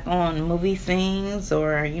him back on movie scenes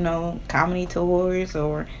or, comedy tours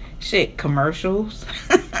or commercials.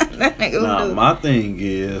 Now, my thing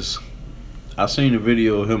is, I seen a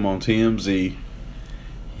video of him on TMZ.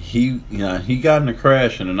 He got in a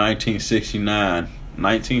crash in the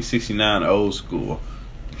 1969 old school.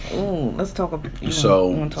 Ooh, let's talk about.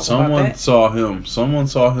 Someone saw him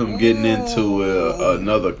getting into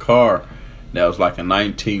another car that was like a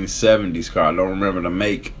 1970s car. I don't remember the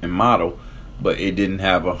make and model, but it didn't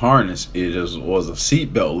have a harness. It just was a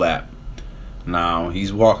seatbelt lap. Now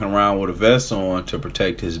he's walking around with a vest on to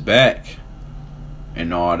protect his back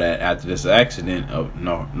and all that. After this accident of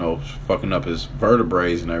fucking up his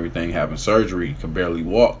vertebrae and everything, having surgery, he could barely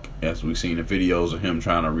walk. As we've seen the videos of him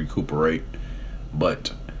trying to recuperate.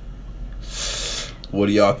 But what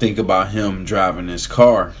do y'all think about him driving this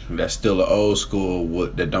car that's still an old school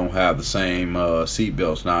that don't have the same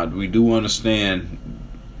seatbelts? Now, we do understand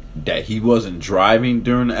that he wasn't driving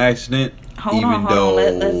during the accident, even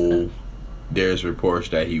though there's reports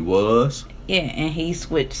that he was. Yeah, and he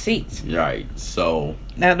switched seats. Right, so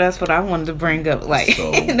now that's what I wanted to bring up. Like,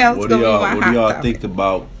 so that was what do y'all think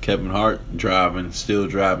about Kevin Hart still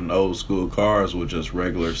driving old school cars with just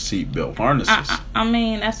regular seatbelt harnesses? I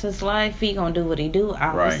mean, that's his life. He gonna do what he do,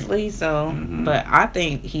 obviously. Right. So, but I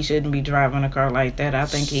think he shouldn't be driving a car like that. I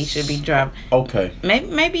think he should be driving. Okay.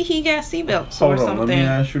 Maybe he got seatbelts or something. Let me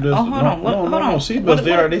ask you this. Oh, hold on. No, seatbelts.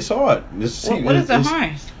 They already saw it. What is the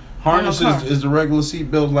harness? Harness is the regular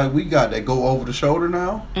seatbelt like we got that go over the shoulder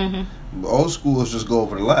now. The old school is just go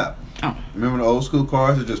over the lap. Oh. Remember the old school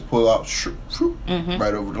cars that just pull out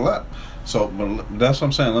right over the lap. So, but that's what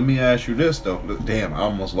I'm saying. Let me ask you this though. Damn, I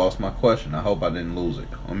almost lost my question. I hope I didn't lose it.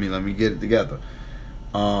 Let me get it together.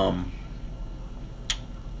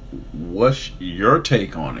 What's your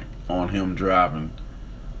take on it? On him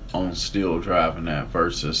still driving that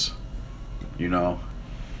versus,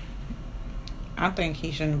 I think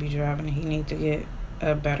he shouldn't be driving it. He needs to get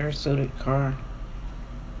a better suited car.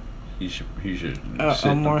 He should sit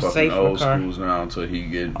a more safer old car. Schools now until he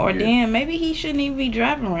get. Then maybe he shouldn't even be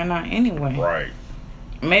driving right now anyway. Right.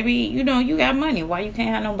 Maybe you got money. Why you can't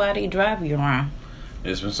have nobody drive you around?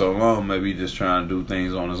 It's been so long. Maybe he just trying to do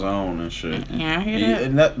things on his own and shit. Yeah, I hear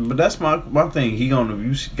that. But that's my thing. You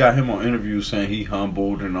got him on interviews saying he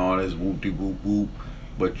humbled and all this whoop-de whoop-whoop.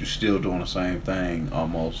 But you're still doing the same thing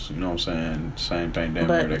almost, you know what I'm saying? Same thing damn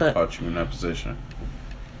near that caught you in that position.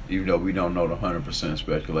 Even though we don't know the 100%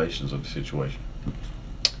 speculations of the situation.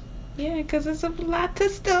 Yeah, because it's a lot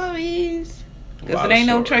of stories. Because it ain't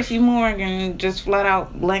no Tracy Morgan just flat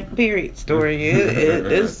out blank period story.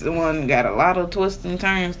 This one got a lot of twists and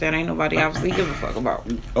turns that ain't nobody obviously give a fuck about.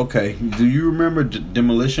 Okay, do you remember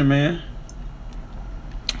Demolition Man?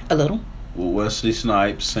 A little. With Wesley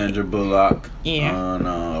Snipes, Sandra Bullock, and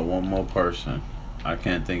one more person. I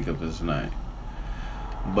can't think of his name.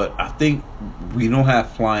 But I think we don't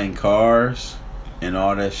have flying cars and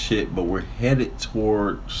all that shit, but we're headed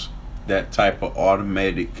towards that type of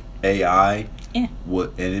automatic AI. Yeah.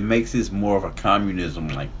 And it makes it more of a communism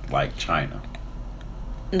like China.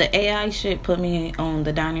 The AI shit put me on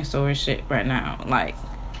the dinosaur shit right now. Like,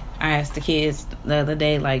 I asked the kids the other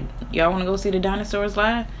day, like, y'all want to go see the dinosaurs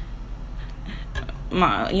live?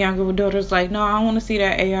 My younger daughter's like, no, I want to see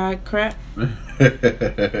that AI crap. I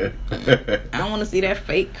want to see that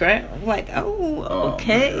fake crap. I'm like, oh,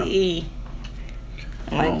 okay.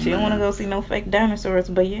 Like, she don't want to go see no fake dinosaurs.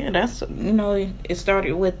 But yeah, that's, it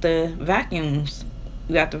started with the vacuums.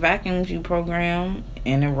 You got the vacuums you program,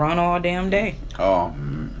 and it run all damn day. Oh,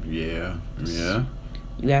 yeah. You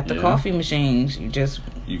got the coffee machines. You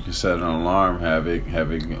can set an alarm, have it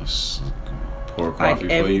pour coffee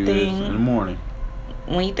for you in the morning.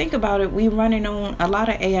 When you think about it, we running on a lot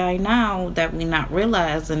of AI now that we not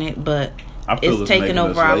realizing it, but it's taking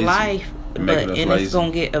over our life. It's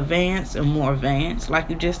gonna get advanced and more advanced, like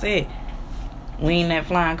you just said. We ain't at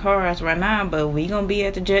flying cars right now, but we gonna be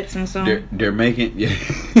at the Jetsons soon. They're making. Yeah.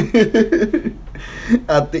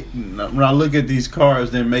 I think when I look at these cars,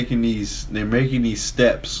 they're making these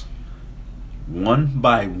steps one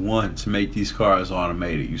by one to make these cars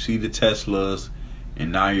automated. You see the Teslas,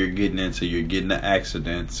 and now you're getting the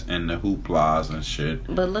accidents and the hooplas and shit.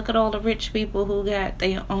 But look at all the rich people who got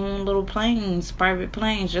their own little planes, private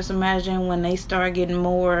planes. Just imagine when they start getting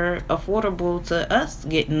more affordable to us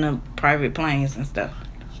getting the private planes and stuff.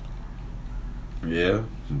 Yeah,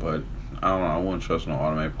 but I don't know. I wouldn't trust no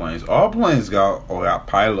automated planes. All planes got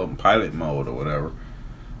pilot mode or whatever.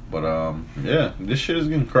 But yeah, this shit is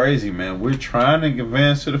getting crazy, man. We're trying to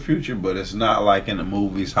advance to the future, but it's not like in the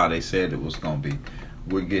movies how they said it was gonna be.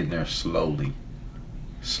 We're getting there slowly.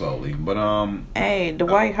 But hey,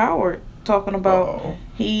 Dwight Howard talking about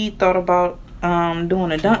he thought about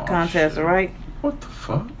doing a dunk contest, shit. right? What the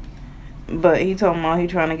fuck? But he talking about he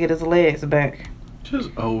trying to get his legs back. Just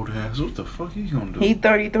old ass. What the fuck he gonna do? He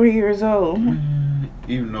 33 years old. Man,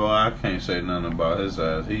 even though I can't say nothing about his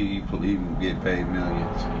ass, he can get paid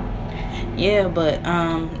millions. Yeah, but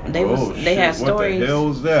they had stories. What the hell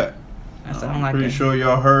was that? I'm pretty sure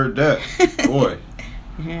y'all heard that. Boy.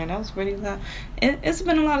 Yeah, that was pretty loud. It's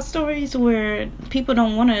been a lot of stories where people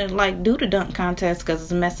don't want to do the dunk contest because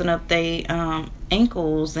it's messing up their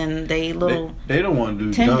ankles and they little. They don't want to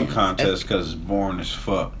do tendons. Dunk contest because it's boring as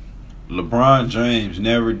fuck. LeBron James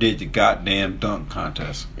never did the goddamn dunk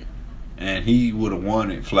contest, and he would have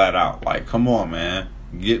won it flat out. Like, come on, man,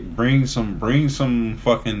 bring some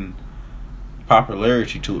fucking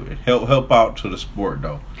popularity to it. Help out to the sport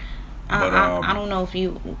though. But I don't know if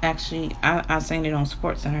you actually. I seen it on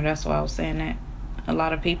SportsCenter. That's why I was saying that. A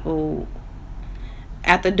lot of people,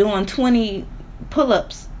 after doing 20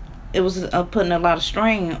 pull-ups, it was putting a lot of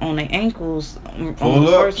strain on their ankles.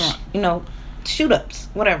 Pull-ups, shoot-ups,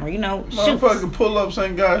 whatever, Motherfucking pull-ups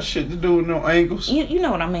ain't got shit to do with no ankles. You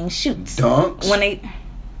know what I mean? Shoots. Dunks.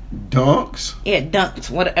 Dunks. Yeah, dunks,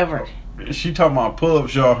 whatever. She talking about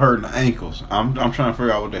pull-ups, y'all hurting the ankles. I'm trying to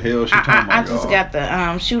figure out what the hell she talking about. I just got the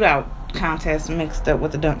shootout contest mixed up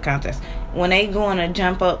with the dunk contest. When they going to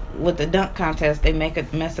jump up with the dunk contest, they make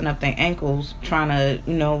it messing up their ankles trying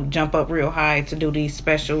to jump up real high to do these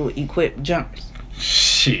special equipped jumps.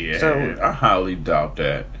 Shit, so, I highly doubt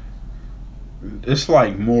that. It's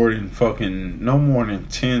like no more than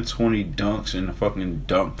 10, 20 dunks in the fucking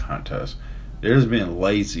dunk contest. They're just being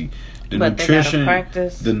lazy. The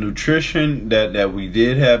nutrition that we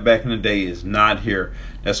did have back in the day is not here.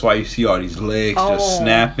 That's why you see all these legs just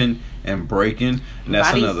snapping and breaking. And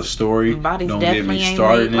that's another story. Don't get me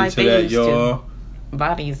started into that, y'all.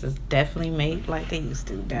 Bodies is definitely made like they used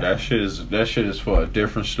to. Definitely. That shit is for a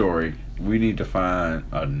different story. We need to find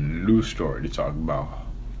a new story to talk about.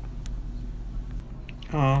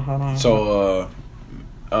 Oh, hold on. So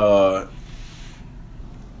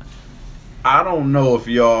I don't know if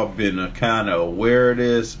y'all been kind of aware of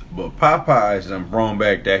this, but Popeyes done brought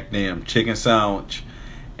back that damn chicken sandwich,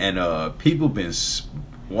 and people been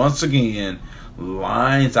once again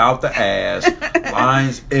lines out the ass,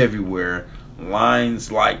 lines everywhere,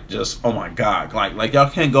 lines like just oh my god, like y'all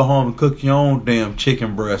can't go home and cook your own damn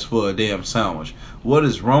chicken breast for a damn sandwich. What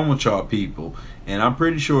is wrong with y'all people? And I'm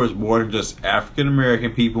pretty sure it's more than just African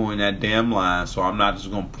American people in that damn line, so I'm not just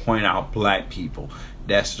gonna point out black people.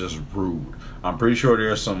 That's just rude. I'm pretty sure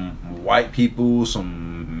there's some white people,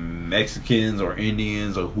 some Mexicans or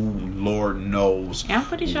Indians or who Lord knows. Yeah, I'm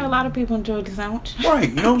pretty sure a lot of people enjoyed the sandwich. Right,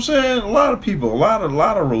 you know what I'm saying? A lot of people, a lot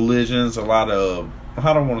of religions, a lot of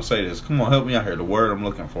how do I want to say this? Come on, help me out here. The word I'm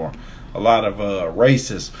looking for. A lot of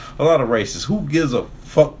racists. Who gives a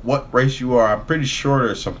fuck what race you are? I'm pretty sure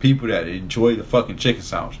there's some people that enjoy the fucking chicken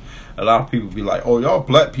sandwich. A lot of people be like, oh, y'all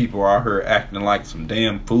black people are out here acting like some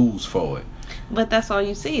damn fools for it. But that's all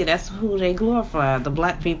you see. That's who they glorify. The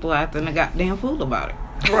black people acting a goddamn fool about it.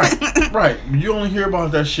 Right. You only hear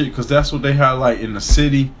about that shit because that's what they highlight in the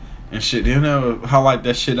city and shit. They never highlight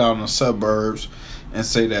that shit out in the suburbs and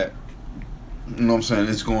say that, you know what I'm saying,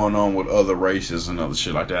 it's going on with other races and other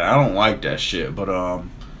shit like that. I don't like that shit. But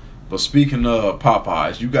speaking of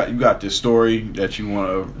Popeyes, you got this story that you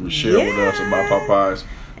want to share with us about Popeyes.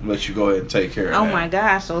 I'll let you go ahead and take care of that. Oh my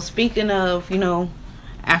gosh. So speaking of,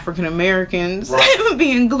 African Americans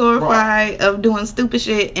being glorified of doing stupid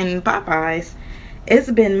shit in Popeyes, it's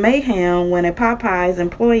been mayhem when a Popeyes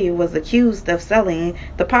employee was accused of selling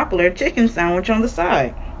the popular chicken sandwich on the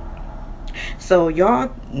side. So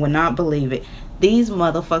y'all would not believe it. These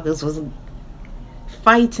motherfuckers was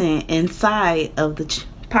fighting inside of the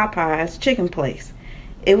Popeyes chicken place.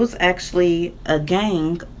 It was actually a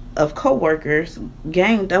gang of co-workers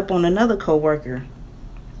ganged up on another co-worker.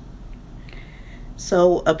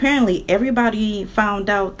 So apparently everybody found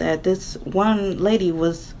out that this one lady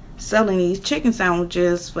was selling these chicken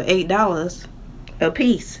sandwiches for $8 a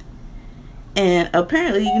piece. And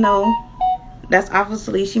apparently, that's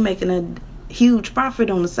obviously she making a huge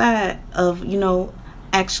profit on the side of,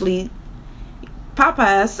 actually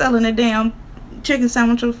Popeyes selling a damn chicken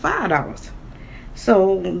sandwich for $5.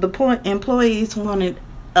 So the employees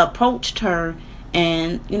approached her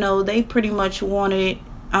and, they pretty much wanted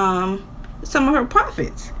some of her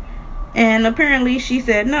profits. And apparently she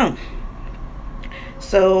said no.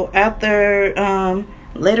 So after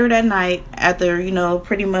later that night, after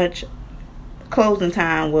pretty much closing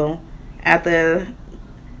time, after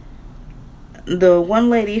the one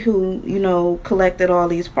lady who collected all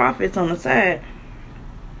these profits on the side,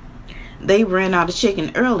 they ran out of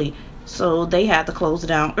chicken early, so they had to close it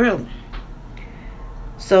down early.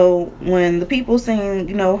 So when the people seen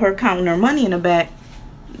her counting her money in the back,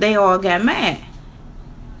 they all got mad.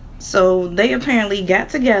 So they apparently got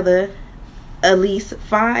together, at least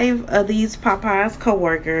 5 of these Popeyes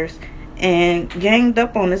co-workers, and ganged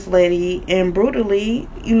up on this lady and brutally,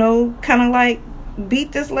 kind of like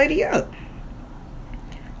beat this lady up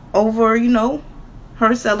over,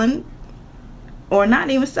 her selling, or not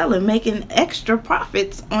even selling, making extra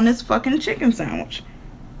profits on this fucking chicken sandwich.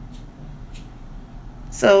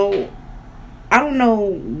 So I don't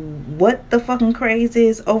know what the fucking craze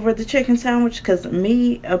is over the chicken sandwich, because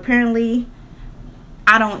apparently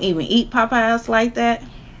I don't even eat Popeyes like that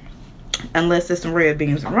unless it's some red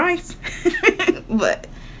beans and rice. But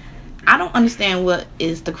I don't understand what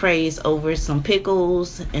is the craze over some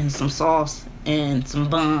pickles and some sauce and some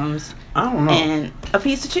buns. I don't know. And a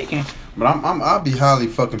piece of chicken. But I'll be highly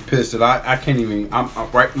fucking pissed that I can't even.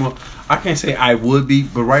 I can't say I would be,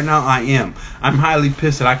 but right now I am. I'm highly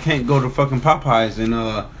pissed that I can't go to fucking Popeyes and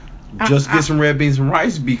just get some red beans and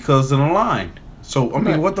rice because of the line. So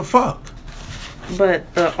what the fuck?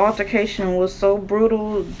 But the altercation was so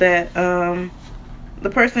brutal that the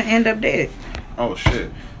person ended up dead. Oh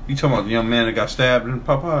shit! You talking about the young man that got stabbed in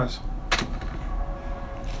Popeyes?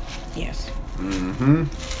 Yes. Mm-hmm.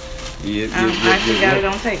 I actually got it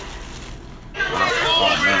on tape.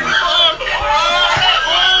 Oh man.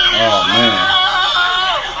 Oh man.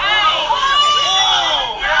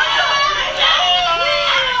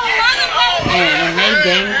 And they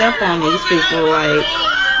ganged up on these people, like,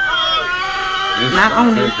 not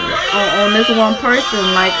only on this one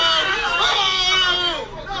person, like,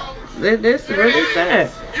 this really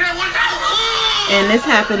sad. And this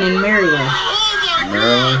happened in Maryland.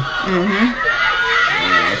 Maryland? Mm-hmm.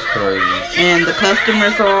 Man, that's crazy. And the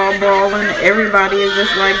customers are all brawling. Everybody is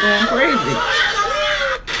just like going crazy.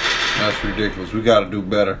 That's ridiculous. We gotta do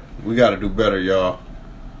better. We gotta do better, y'all.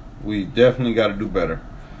 We definitely gotta do better.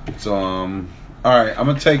 So, alright, I'm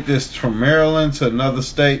gonna take this from Maryland to another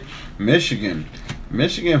state, Michigan.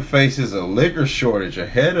 Michigan faces a liquor shortage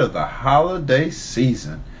ahead of the holiday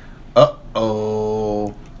season.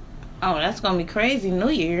 Uh-oh. Oh, that's gonna be crazy. New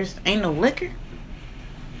Year's ain't no liquor.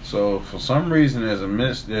 So for some reason there's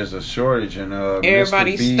a shortage in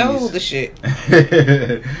everybody Mr. stole the shit.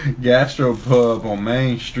 Gastropub on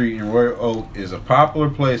Main Street in Royal Oak is a popular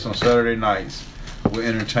place on Saturday nights with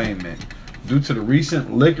entertainment. Due to the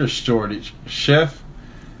recent liquor shortage, Chef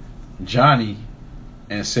Johnny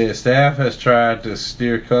and said staff has tried to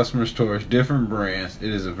steer customers towards different brands. It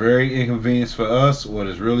is a very inconvenience for us. What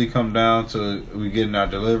has really come down to we getting our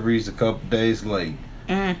deliveries a couple days late.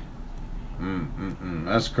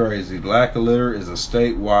 That's crazy. Lack of litter is a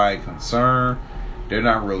statewide concern. They're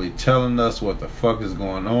not really telling us what the fuck is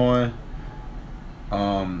going on.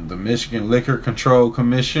 The Michigan Liquor Control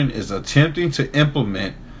Commission is attempting to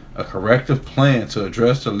implement a corrective plan to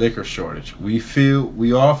address the liquor shortage. We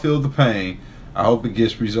all feel the pain. I hope it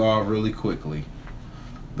gets resolved really quickly.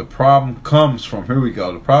 The problem comes from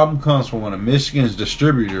one of Michigan's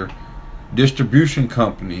distribution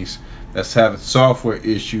companies that's having software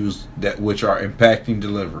issues which are impacting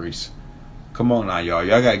deliveries. Come on now, y'all.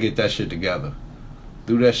 Y'all gotta get that shit together.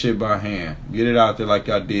 Do that shit by hand. Get it out there like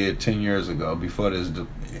y'all did 10 years ago before this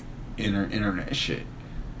internet shit.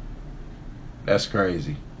 That's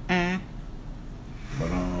crazy. But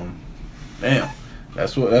damn,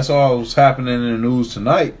 that's all that's happening in the news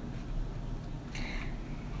tonight.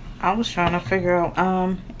 I was trying to figure out,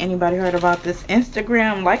 anybody heard about this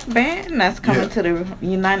Instagram like ban that's coming to the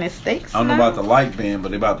United States? I don't know about the like ban, but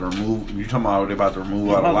they about to remove. You talking about they about to remove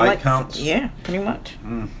all the like counts? Yeah, pretty much.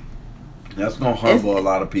 That's gonna humble a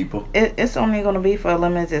lot of people. It's only gonna be for a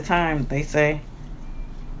limited time, they say.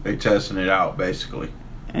 They testing it out basically.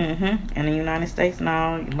 In the United States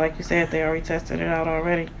now, like you said, they already tested it out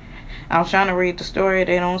already. I was trying to read the story.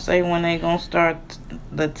 They don't say when they gonna start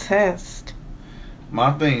the test.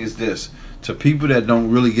 My thing is this: to people that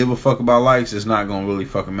don't really give a fuck about likes, it's not gonna really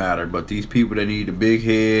fucking matter. But these people that need a big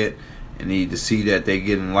head and need to see that they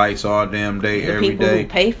getting likes all damn day, every day. The people who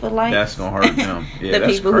pay for likes. That's gonna hurt them. Yeah, the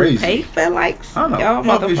that's people crazy. Who pay for likes. I know. Y'all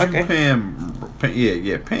fuck is motherfucker.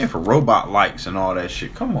 you paying for robot likes and all that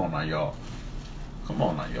shit. Come on now, y'all.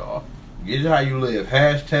 Get it how you live.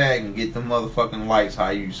 Hashtag and get them motherfucking likes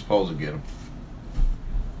how you supposed to get them.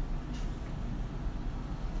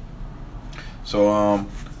 So,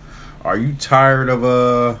 are you tired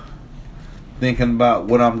of thinking about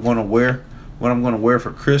what I'm gonna wear? What I'm gonna wear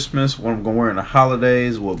for Christmas? What I'm gonna wear in the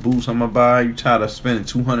holidays? What boots I'm gonna buy? You tired of spending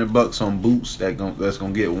 $200 on boots that's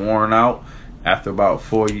gonna get worn out after about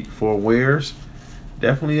four wears?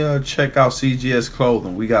 Definitely check out CGS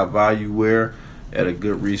Clothing. We got value wear at a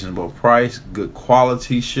good reasonable price, good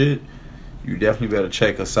quality shit. You definitely better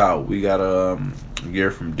check us out. We got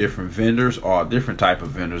gear from different vendors, all different type of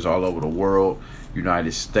vendors all over the world,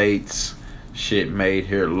 United States, shit made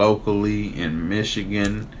here locally in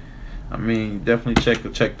Michigan. I mean, definitely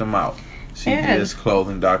check them out.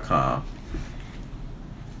 CGSclothing.com.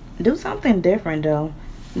 Do something different though.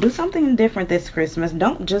 Do something different this Christmas.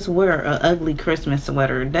 Don't just wear an ugly Christmas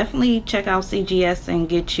sweater. Definitely check out CGS and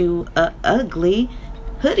get you a ugly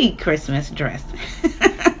hoodie Christmas dress.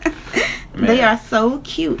 Man, they are so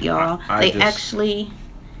cute, y'all. Go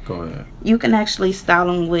ahead. You can actually style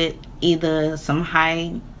them with either some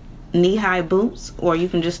knee-high boots, or you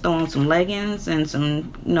can just throw on some leggings and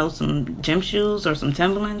some gym shoes or some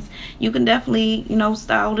Timberlands. You can definitely,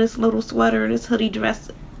 style this little sweater, this hoodie dress,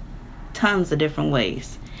 tons of different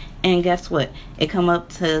ways. And guess what? It come up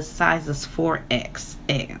to sizes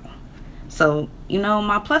 4XL. So,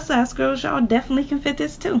 my plus size girls, y'all definitely can fit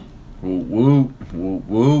this too. Whoop, whoop, whoop,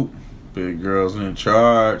 whoop. Big girls in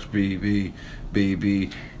charge. BB.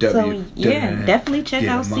 So yeah, definitely check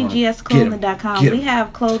out cgsclothing.com. We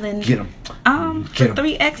have clothing for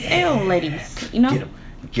 3XL ladies. Get them.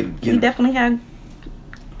 We definitely have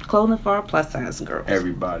clothing for our plus size girls.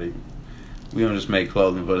 Everybody. We don't just make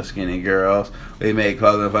clothing for the skinny girls. We make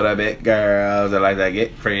clothing for the big girls that like to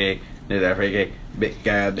get freaky. Big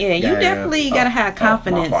guy. Yeah, you definitely gotta have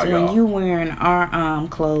confidence when you wearing our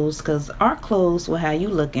clothes, because our clothes will have you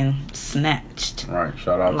looking snatched. Right.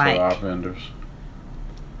 Shout out to our vendors.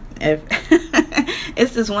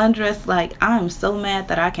 It's this one dress, I'm so mad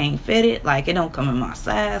that I can't fit it. It don't come in my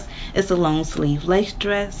size. It's a long sleeve lace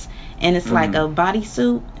dress, and it's like a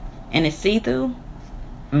bodysuit, and it's see-through.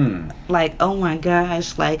 Oh my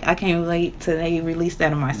gosh, I can't wait till they release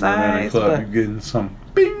that in my size. Club, you getting some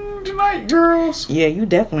bing tonight, girls. Yeah, you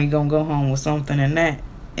definitely gonna go home with something in that.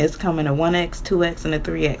 It's coming a 1X, 2X, and a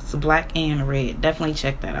 3X, black and red. Definitely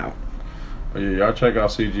check that out. But yeah, y'all check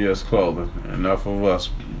out CGS Clothing. Enough of us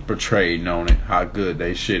betrayed on it, how good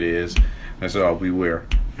they shit is. That's all we wear.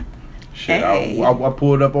 Shit, hey. I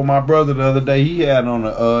pulled up on my brother the other day. He had on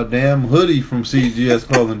a damn hoodie from CGS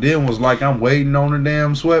Clothing. Then was like, I'm waiting on the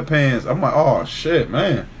damn sweatpants. I'm like, oh shit,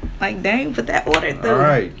 man. Dang, put that order through. All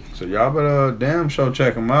right, so y'all better damn sure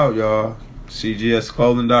check them out, y'all.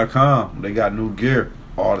 CGSclothing.com. They got new gear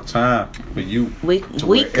all the time for you.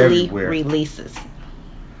 Weekly releases.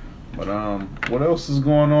 But what else is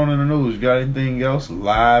going on in the news? You got anything else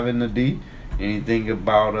live in the D? Anything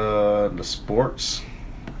about the sports?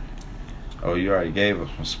 Oh, you already gave us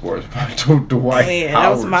some sports about Dwight Howard. That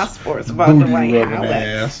was my sports about Dwight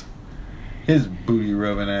Howard. His booty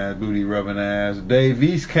rubbing ass. Dave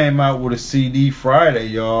East came out with a CD Friday,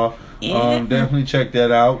 y'all. Yeah. Definitely check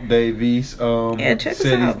that out. Dave East check us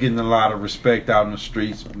said he's out. getting a lot of respect out in the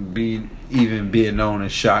streets, being known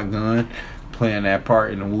as Shotgun, playing that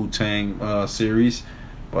part in the Wu-Tang series.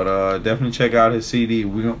 But definitely check out his CD.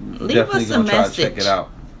 We're definitely gonna try to check it out.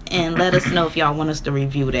 And let us know if y'all want us to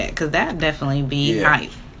review that, because that'd definitely be hype.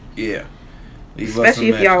 Yeah. Especially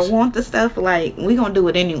if y'all want the stuff, like, we gonna do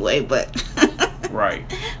it anyway, but right.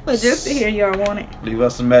 But just to hear y'all want it. Leave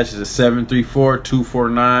us a message at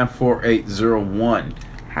 734-249-4801.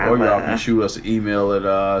 Or y'all can shoot us an email at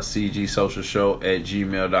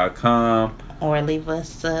cgsocialshow@gmail.com. Or leave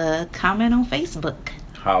us a comment on Facebook.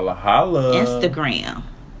 Holla holla. Instagram,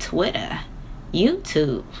 Twitter,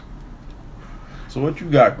 YouTube. So what you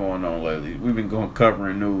got going on lately? We've been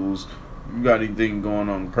covering news. You got anything going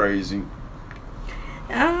on crazy?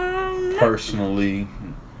 Personally?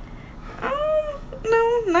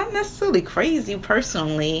 No, not necessarily crazy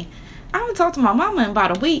personally. I haven't talked to my mama in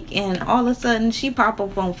about a week, and all of a sudden she pop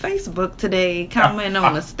up on Facebook today commenting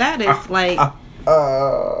on the status, like,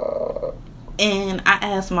 and I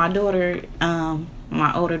asked my daughter,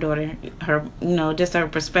 my older daughter, her, just her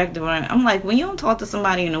perspective on it. I'm like, when you don't talk to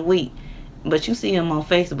somebody in a week, but you see them on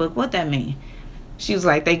Facebook, what that mean? She was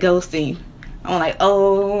like, they ghosting you. I'm like,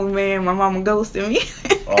 oh man, my mama ghosted me.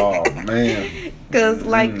 Oh man. Cause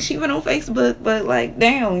like she went on Facebook, but like,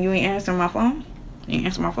 damn, you ain't answering my phone. You ain't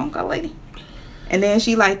answering my phone call, lady. And then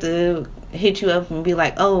she like to hit you up and be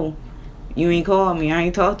like, oh, you ain't called me. I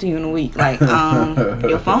ain't talked to you in a week. Like,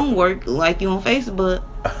 your phone work like you on Facebook.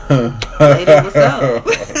 Lady, what's up?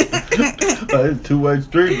 It's two-way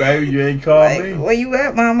street, baby. You ain't called me. Where you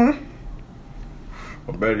at, mama?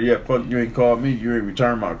 Or better yet, fuck, you ain't called me. You ain't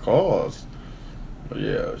returned my calls. But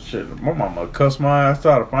yeah, shit. My mama cussed my ass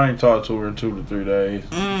out if I ain't talked to her in 2 to 3 days.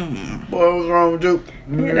 Boy, what's wrong with you?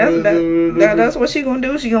 Yeah, that's what she gonna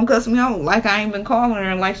do. She gonna cuss me out like I ain't been calling her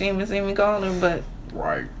and like she ain't been seeing me call her. But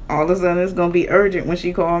right. All of a sudden it's gonna be urgent when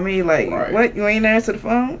she call me. Like, what? You ain't answer the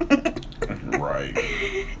phone? Right.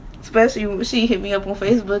 Especially when she hit me up on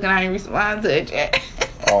Facebook and I ain't respond to it yet.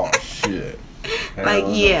 Oh shit. Like,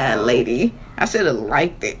 yeah, lady, I should have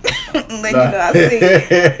liked it. Let you know I see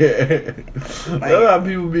it. Like, that's how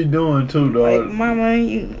people be doing too, dog. Like, mama,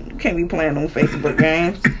 you can't be playing on Facebook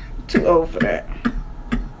games. Too old for that.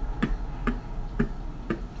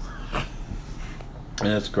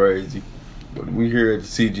 That's crazy. But we here at the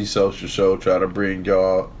CG Social Show try to bring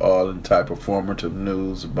y'all all the type of informative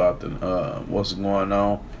news about the what's going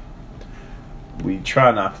on. We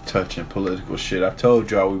try not to touch in political shit. I told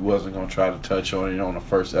y'all we wasn't gonna try to touch on it on the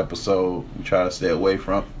first episode. We try to stay away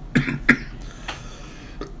from.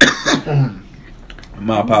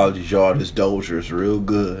 My apologies, y'all. This Dozier is real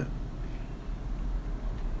good.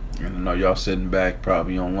 And I know y'all sitting back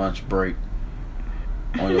probably on lunch break,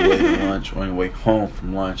 on your way to lunch, on your way home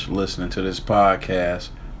from lunch, listening to this podcast.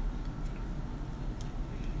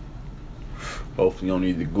 Hopefully on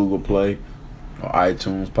either Google Play or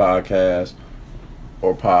iTunes podcast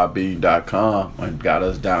or podbean.com and got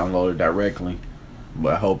us downloaded directly.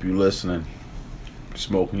 But I hope you listening,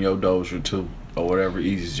 smoking your Dozier too, or whatever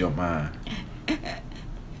eases your mind.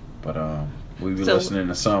 But we be listening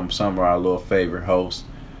to some of our little favorite hosts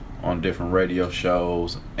on different radio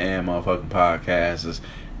shows and motherfucking podcasts.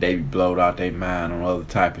 They be blowed out their mind on other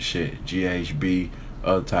type of shit. GHB,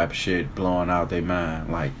 other type of shit, blowing out their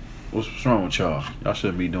mind. Like, what's wrong with y'all? Y'all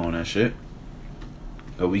shouldn't be doing that shit.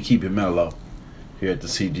 But we keep it mellow here at the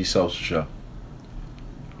CG Social Show.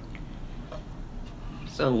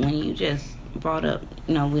 So when you just brought up,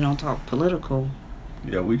 we don't talk political.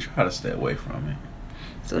 Yeah, we try to stay away from it.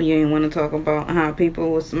 So you ain't want to talk about how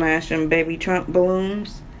people were smashing baby Trump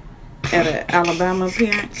balloons at an Alabama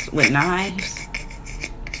appearance with knives?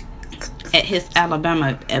 At his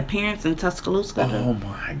Alabama appearance in Tuscaloosa. Oh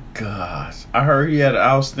my gosh. I heard he had an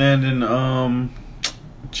outstanding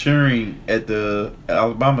cheering at the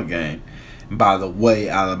Alabama game. By the way,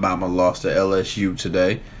 Alabama lost to LSU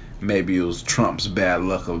today. Maybe it was Trump's bad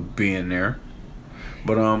luck of being there.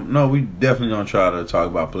 But no, we definitely don't try to talk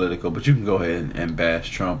about political. But you can go ahead and bash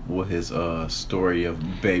Trump with his story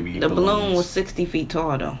of baby balloons. The balloon was 60 feet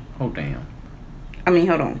tall, though. Oh, damn. I mean,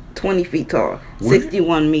 hold on. 20 feet tall. Where?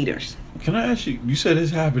 61 meters. Can I ask you, you said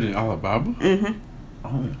this happened in Alabama? Mm-hmm.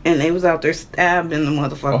 Oh. And they was out there stabbing the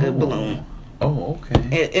motherfucking balloon. Oh,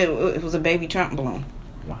 okay. It was a baby Trump balloon.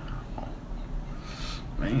 Wow.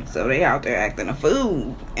 Man. So they out there acting a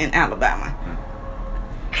fool in Alabama.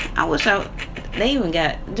 I wish They even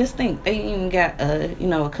got, just think, they even got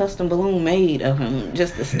a custom balloon made of him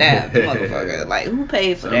just to stab the motherfucker. Like, who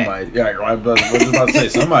paid for Somebody, that? yeah, I was about to say,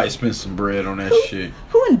 somebody spent some bread on that shit.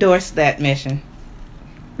 Who endorsed that mission?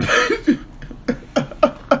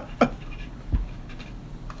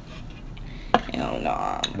 Hell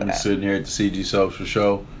no. I'm sitting here at the CG Social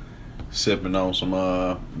Show, sipping on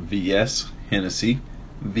some VS Hennessy,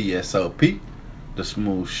 VSOP, the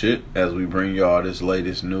smooth shit, as we bring y'all this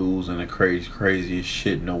latest news and the craziest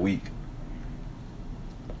shit in the week.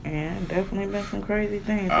 Yeah, definitely been some crazy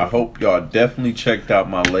things. I hope y'all definitely checked out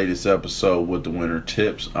my latest episode with the winter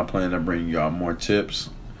tips. I plan to bring y'all more tips.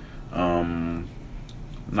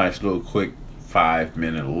 Nice little quick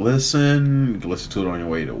 5-minute listen. You can listen to it on your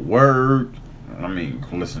way to work. I mean, you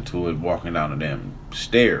can listen to it walking down the damn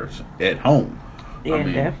stairs at home. Yeah, I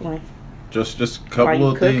mean, definitely. Just a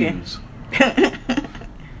couple of things.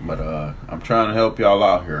 But I'm trying to help y'all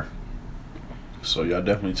out here. So y'all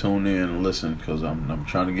definitely tune in and listen, because I'm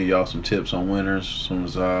trying to give y'all some tips on winners. As soon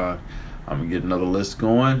as I'm going to get another list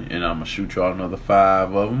going, and I'm going to shoot y'all another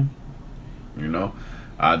 5 of them. You know,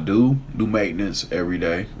 I do maintenance every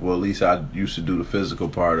day. Well, at least I used to do the physical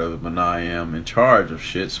part of it, but now I am in charge of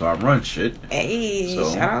shit, so I run shit. Hey,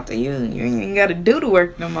 so, shout out to you. You ain't got to do the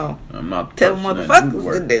work no more. I'm not Tell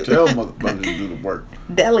motherfuckers to do. Tell motherfuckers to do the work.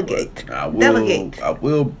 Delegate. I Delegate.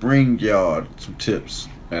 will bring y'all some tips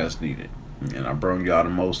as needed. And I bring y'all the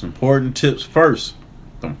most important tips first.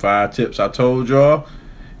 Them 5 tips I told y'all.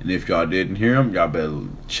 And if y'all didn't hear them, y'all better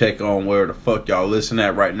check on where the fuck y'all listen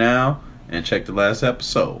at right now. And check the last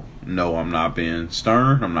episode. No, I'm not being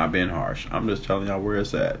stern. I'm not being harsh. I'm just telling y'all where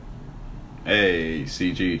it's at. Hey,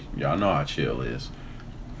 CG. Y'all know how chill is.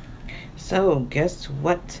 So, guess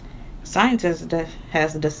what? Scientists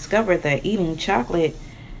has discovered that eating chocolate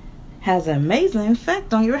has an amazing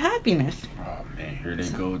effect on your happiness. Oh, man. Here they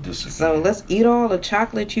go with this again. So, let's eat all the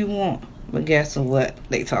chocolate you want. But guess what?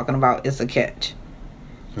 They talking about it's a catch.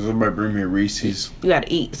 Cause somebody bring me a Reese's. You gotta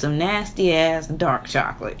eat some nasty ass dark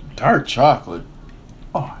chocolate. Dark chocolate?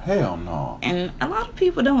 Oh, hell no. And a lot of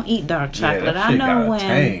people don't eat dark chocolate. Yeah, that shit I know got a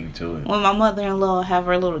tang to it. when my mother-in-law have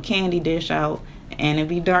her little candy dish out and it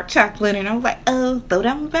be dark chocolate, and I'm like, oh, throw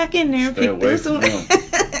that one back in there. Stay away from them.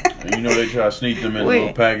 And you know they try to sneak them in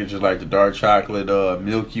little packages like the dark chocolate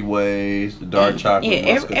Milky Ways, the dark chocolate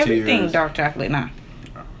Musketeers. Everything dark chocolate now.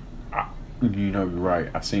 You know, you're right.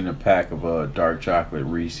 I seen a pack of dark chocolate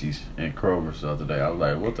Reese's in Kroger's the other day. I was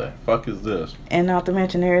like, what the fuck is this? And not to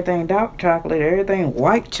mention everything dark chocolate, everything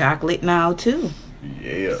white chocolate now too.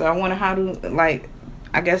 Yeah. So I wonder how to, like,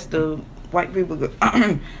 I guess the white people,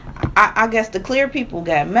 I guess the clear people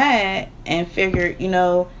got mad and figured,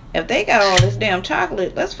 if they got all this damn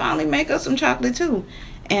chocolate, let's finally make us some chocolate too.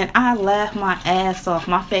 And I laughed my ass off.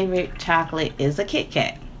 My favorite chocolate is a Kit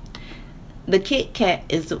Kat. The Kit Kat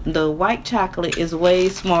the white chocolate is way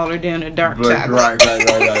smaller than the dark chocolate.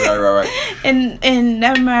 Right. And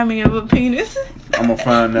that reminds me of a penis. I'm gonna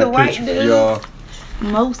find that picture for y'all.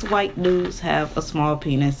 Most white dudes have a small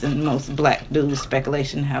penis, and most black dudes,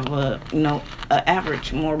 speculation, have a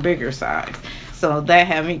average, more bigger size. So that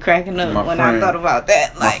had me cracking up I thought about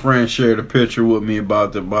that. My friend shared a picture with me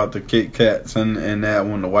about the Kit Kats and that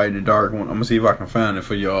one, the white and dark one. I'm gonna see if I can find it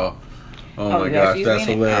for y'all. Oh my gosh, that's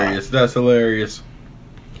hilarious. That's hilarious.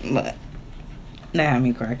 But that had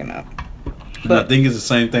me cracking up. But I think it's the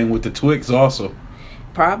same thing with the Twix also.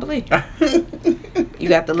 Probably. You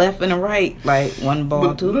got the left and the right, like one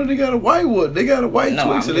ball too. No, they got a white one. They got a white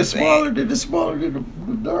Twix, and it's smaller than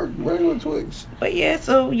the dark regular Twix. But yeah,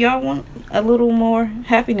 so y'all want a little more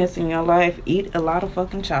happiness in your life? Eat a lot of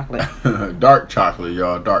fucking chocolate. Dark chocolate,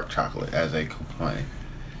 y'all. Dark chocolate, as they complain.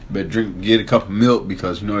 But get a cup of milk,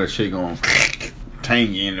 because you know that shit gonna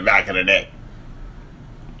tang you in the back of the neck.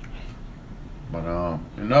 But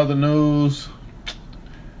in other news,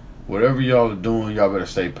 whatever y'all are doing, y'all better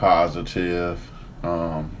stay positive.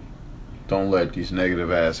 Don't let these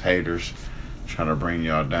negative ass haters try to bring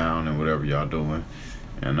y'all down and whatever y'all doing.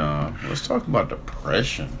 And let's talk about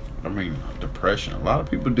depression. Depression. A lot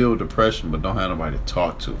of people deal with depression but don't have nobody to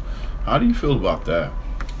talk to. How do you feel about that?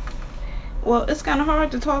 Well, it's kind of hard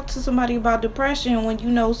to talk to somebody about depression when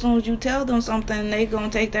as soon as you tell them something, they gonna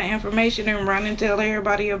take that information and run and tell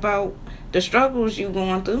everybody about the struggles you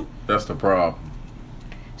going through. That's the problem.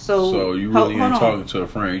 So you really ain't talking to a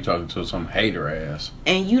friend, you talking to some hater ass.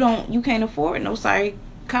 And you can't afford no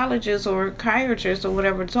psychologist or psychiatrist or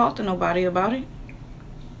whatever to talk to nobody about it.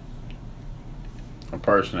 A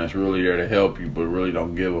person that's really there to help you but really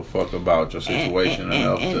don't give a fuck about your situation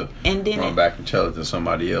enough to run back and tell it to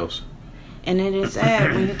somebody else. And it is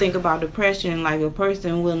sad when you think about depression, like a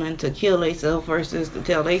person willing to kill themselves versus to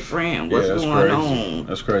tell their friend what's going crazy. on.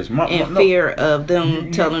 That's crazy. Fear of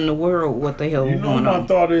them telling the world what the hell is going on. My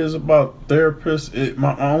thought is about therapists.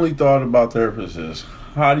 My only thought about therapists is,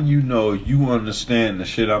 how do you know you understand the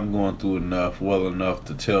shit I'm going through well enough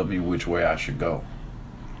to tell me which way I should go?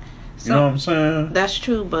 You know what I'm saying? That's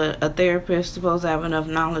true, but a therapist is supposed to have enough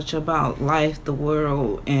knowledge about life, the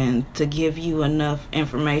world, and to give you enough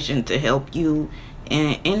information to help you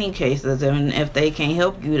in any cases. And if they can't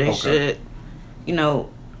help you, they should, give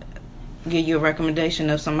you a recommendation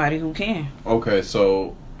of somebody who can. Okay,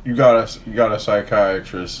 so you got a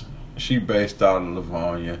psychiatrist. She based out of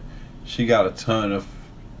Livonia. She got a ton of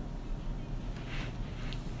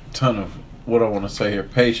what I want to say here,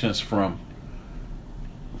 patients from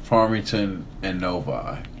Farmington and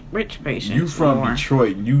Novi. Rich patients. You from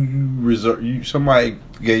Detroit. You somebody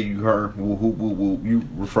gave you her who you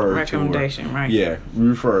referred to her. Recommendation, right? Yeah, you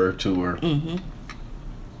referred to her. Mhm.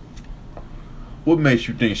 What makes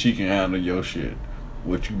you think she can handle your shit?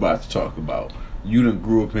 What you about to talk about? You done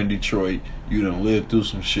grew up in Detroit. You done lived through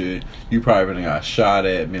some shit. You probably done got shot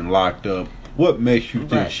at, been locked up. What makes you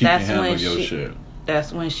think she can handle your shit?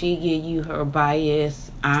 That's when she give you her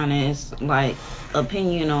biased, honest,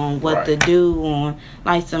 opinion on what to do, on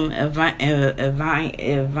some Van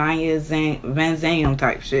Zandt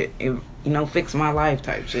type shit. Fix my life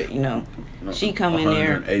type shit. She come in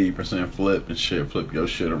there 180% flip your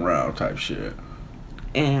shit around type shit.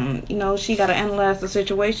 And she gotta analyze the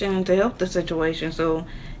situation to help the situation. So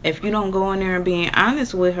if you don't go in there and being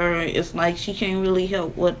honest with her, it's like she can't really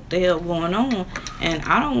help what the hell going on. And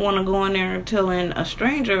I don't want to go in there telling a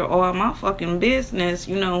stranger all my fucking business,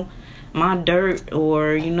 my dirt,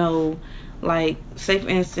 or say for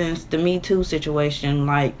instance the Me Too situation.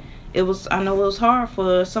 I know it was hard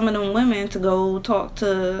for some of them women to go talk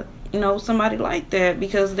to somebody like that,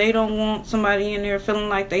 because they don't want somebody in there feeling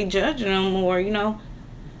like they judging them, or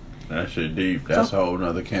That shit deep. That's a whole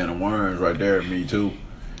nother can of worms right there. Me Too.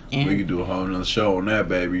 We could do a whole nother show on that,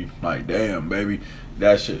 baby. Like, damn, baby.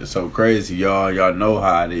 That shit is so crazy, y'all. Y'all know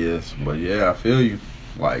how it is. But yeah, I feel you.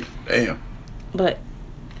 Like, damn. But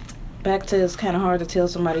back to, it's kind of hard to tell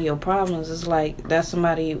somebody your problems. It's like, that's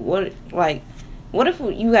somebody, what if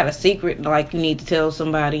you got a secret, you need to tell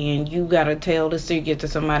somebody, and you got to tell the secret to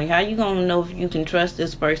somebody? How you going to know if you can trust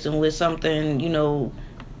this person with something,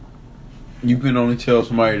 You can only tell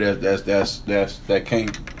somebody that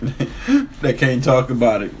can't that can't talk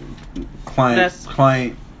about it.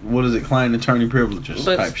 Client, what is it? Client attorney privileges.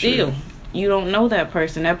 But type still, shit. You don't know that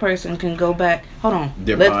person. That person can go back. Hold on.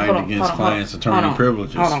 They're bind against clients' attorney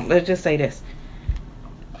privileges. Hold on. Let's just say this.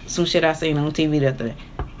 Some shit I seen on TV the other day.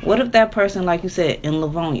 What if that person, like you said, in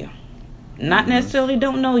Livonia, not necessarily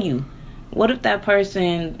don't know you? What if that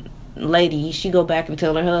person, lady, she go back and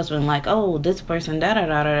tell her husband, oh, this person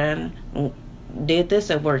did this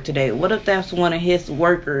at work today. What if that's one of his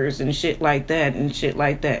workers and shit like that?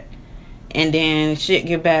 And then shit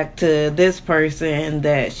get back to this person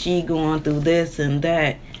that she going through this and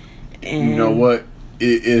that. And you know what?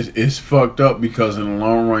 It's fucked up, because in the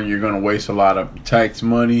long run you're gonna waste a lot of tax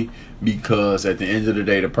money, because at the end of the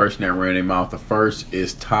day the person that ran their mouth the first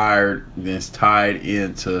is tied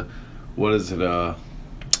into, what is it? I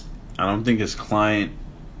don't think it's client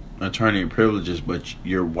attorney privileges, but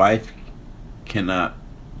your wife cannot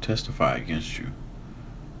testify against you.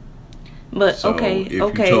 But so but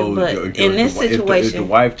in this situation, if the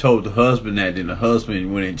wife told the husband that, then the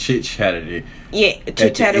husband went and chit-chatted it. Yeah,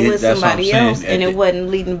 chit-chatted with somebody else, and it wasn't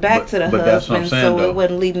leading back to the husband, so it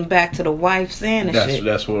wasn't leading back to the wife saying the shit.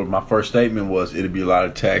 That's what my first statement was. It'd be a lot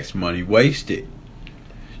of tax money wasted.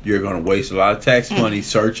 You're going to waste a lot of tax money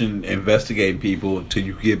searching, investigating people, until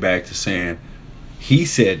you get back to saying, he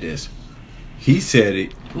said this. He said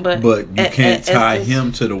it, but you can't tie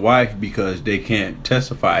him to the wife because they can't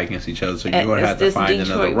testify against each other. So you're going to have to find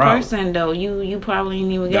another route. Person, though, you probably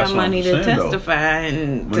ain't even got money to testify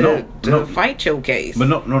and to fight your case.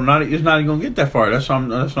 But it's not even going to get that far. That's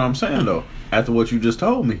what I'm saying, though. After what you just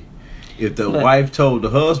told me, if the wife told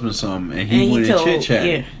the husband something and he went and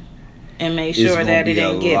chit-chatted, and made sure that it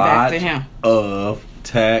didn't get back to him, of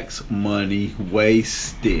tax money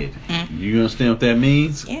wasted. You understand what that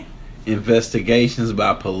means? Yeah. Investigations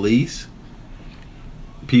by police,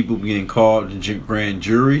 people getting called to grand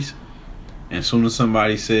juries, and as soon as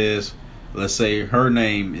somebody says, let's say her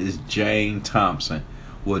name is Jane Thompson,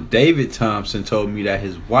 well, David Thompson told me that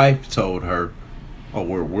his wife told her, oh,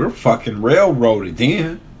 we're fucking railroaded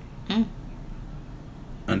then.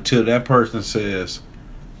 Until that person says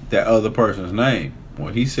that other person's name.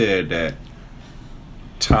 Well, he said that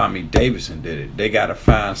Tommy Davidson did it. They got to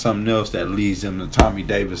find something else that leads them to Tommy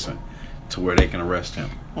Davidson to where they can arrest him.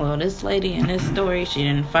 Well, this lady in this story, she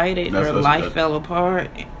didn't fight it. Her life fell apart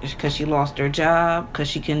because she lost her job, because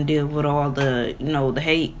she couldn't deal with all the, the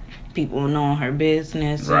hate, people knowing her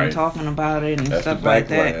business and talking about it and stuff like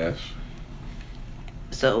that.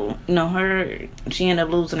 So, she ended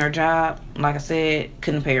up losing her job. Like I said,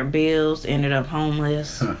 couldn't pay her bills, ended up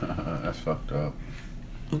homeless. That's fucked up.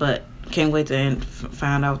 But can't wait to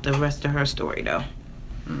find out the rest of her story, though.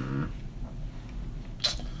 Mm-hmm.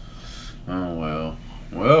 Oh, well.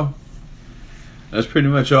 Well, that's pretty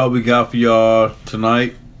much all we got for y'all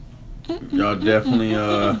tonight. Y'all definitely,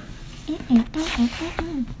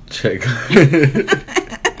 check.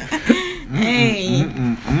 Hey,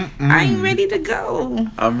 I'm ready to go.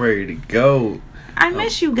 I'm ready to go. I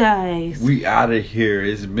miss you guys. We out of here.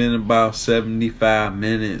 It's been about 75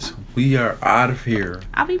 minutes. We are out of here.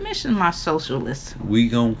 I'll be missing my socialists. We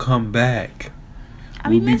gonna come back.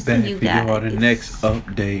 We'll be back for y'all the next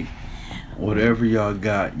update. Whatever y'all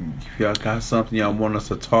got. If y'all got something y'all want us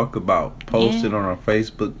to talk about, post it on our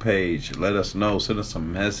Facebook page. Let us know. Send us a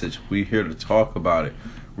message. We here to talk about it.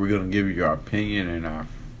 We're gonna give you our opinion and our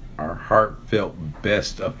heartfelt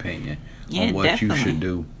best opinion on what you should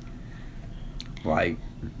do. Like,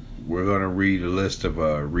 we're gonna read a list of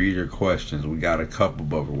reader questions. We got a couple,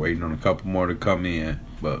 but we're waiting on a couple more to come in.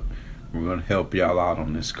 But we're gonna help y'all out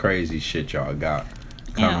on this crazy shit y'all got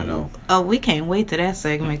coming on. Oh, we can't wait to that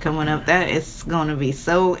segment coming up. That is gonna be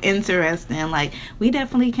so interesting. Like, we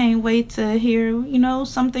definitely can't wait to hear,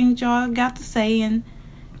 something y'all got to say, and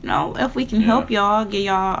if we can help y'all, give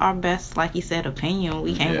y'all our best, like you said, opinion.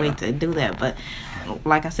 We can't wait to do that. But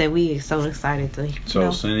like I said, we are so excited to.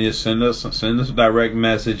 So send us a direct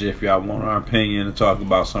message if y'all want our opinion to talk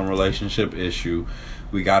about some relationship issue.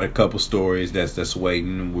 We got a couple stories that's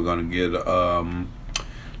waiting. We're gonna get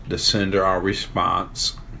the sender our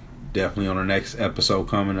response. Definitely on the next episode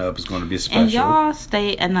coming up. It's going to be a special. And y'all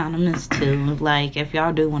stay anonymous too. Like, if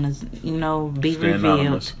y'all do want to, be stay revealed.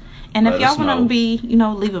 Anonymous. And if y'all want to be,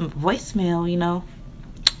 leave a voicemail,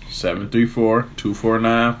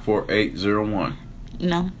 734-249-4801.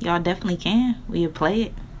 Y'all definitely can. We'll play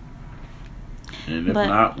it. And if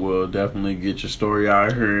not, we'll definitely get your story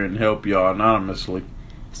out here and help y'all anonymously.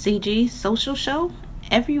 CG Social Show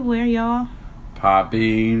everywhere, y'all.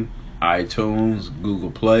 Podbean, iTunes, Google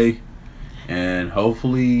Play, and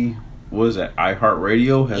hopefully, what is that?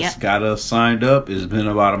 iHeartRadio has got us signed up. It's been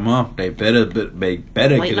about a month. They better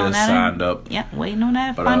get us signed up. Yep, waiting on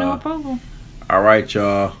that final approval. All right,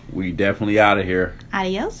 y'all. We definitely out of here.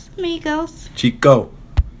 Adios, amigos. Chico.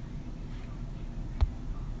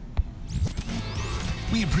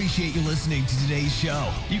 We appreciate you listening to today's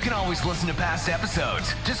show. You can always listen to past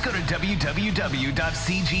episodes. Just go to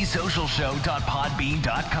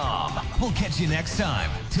www.cgsocialshow.podbean.com. We'll catch you next time.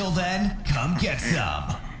 Till then, come get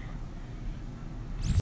some.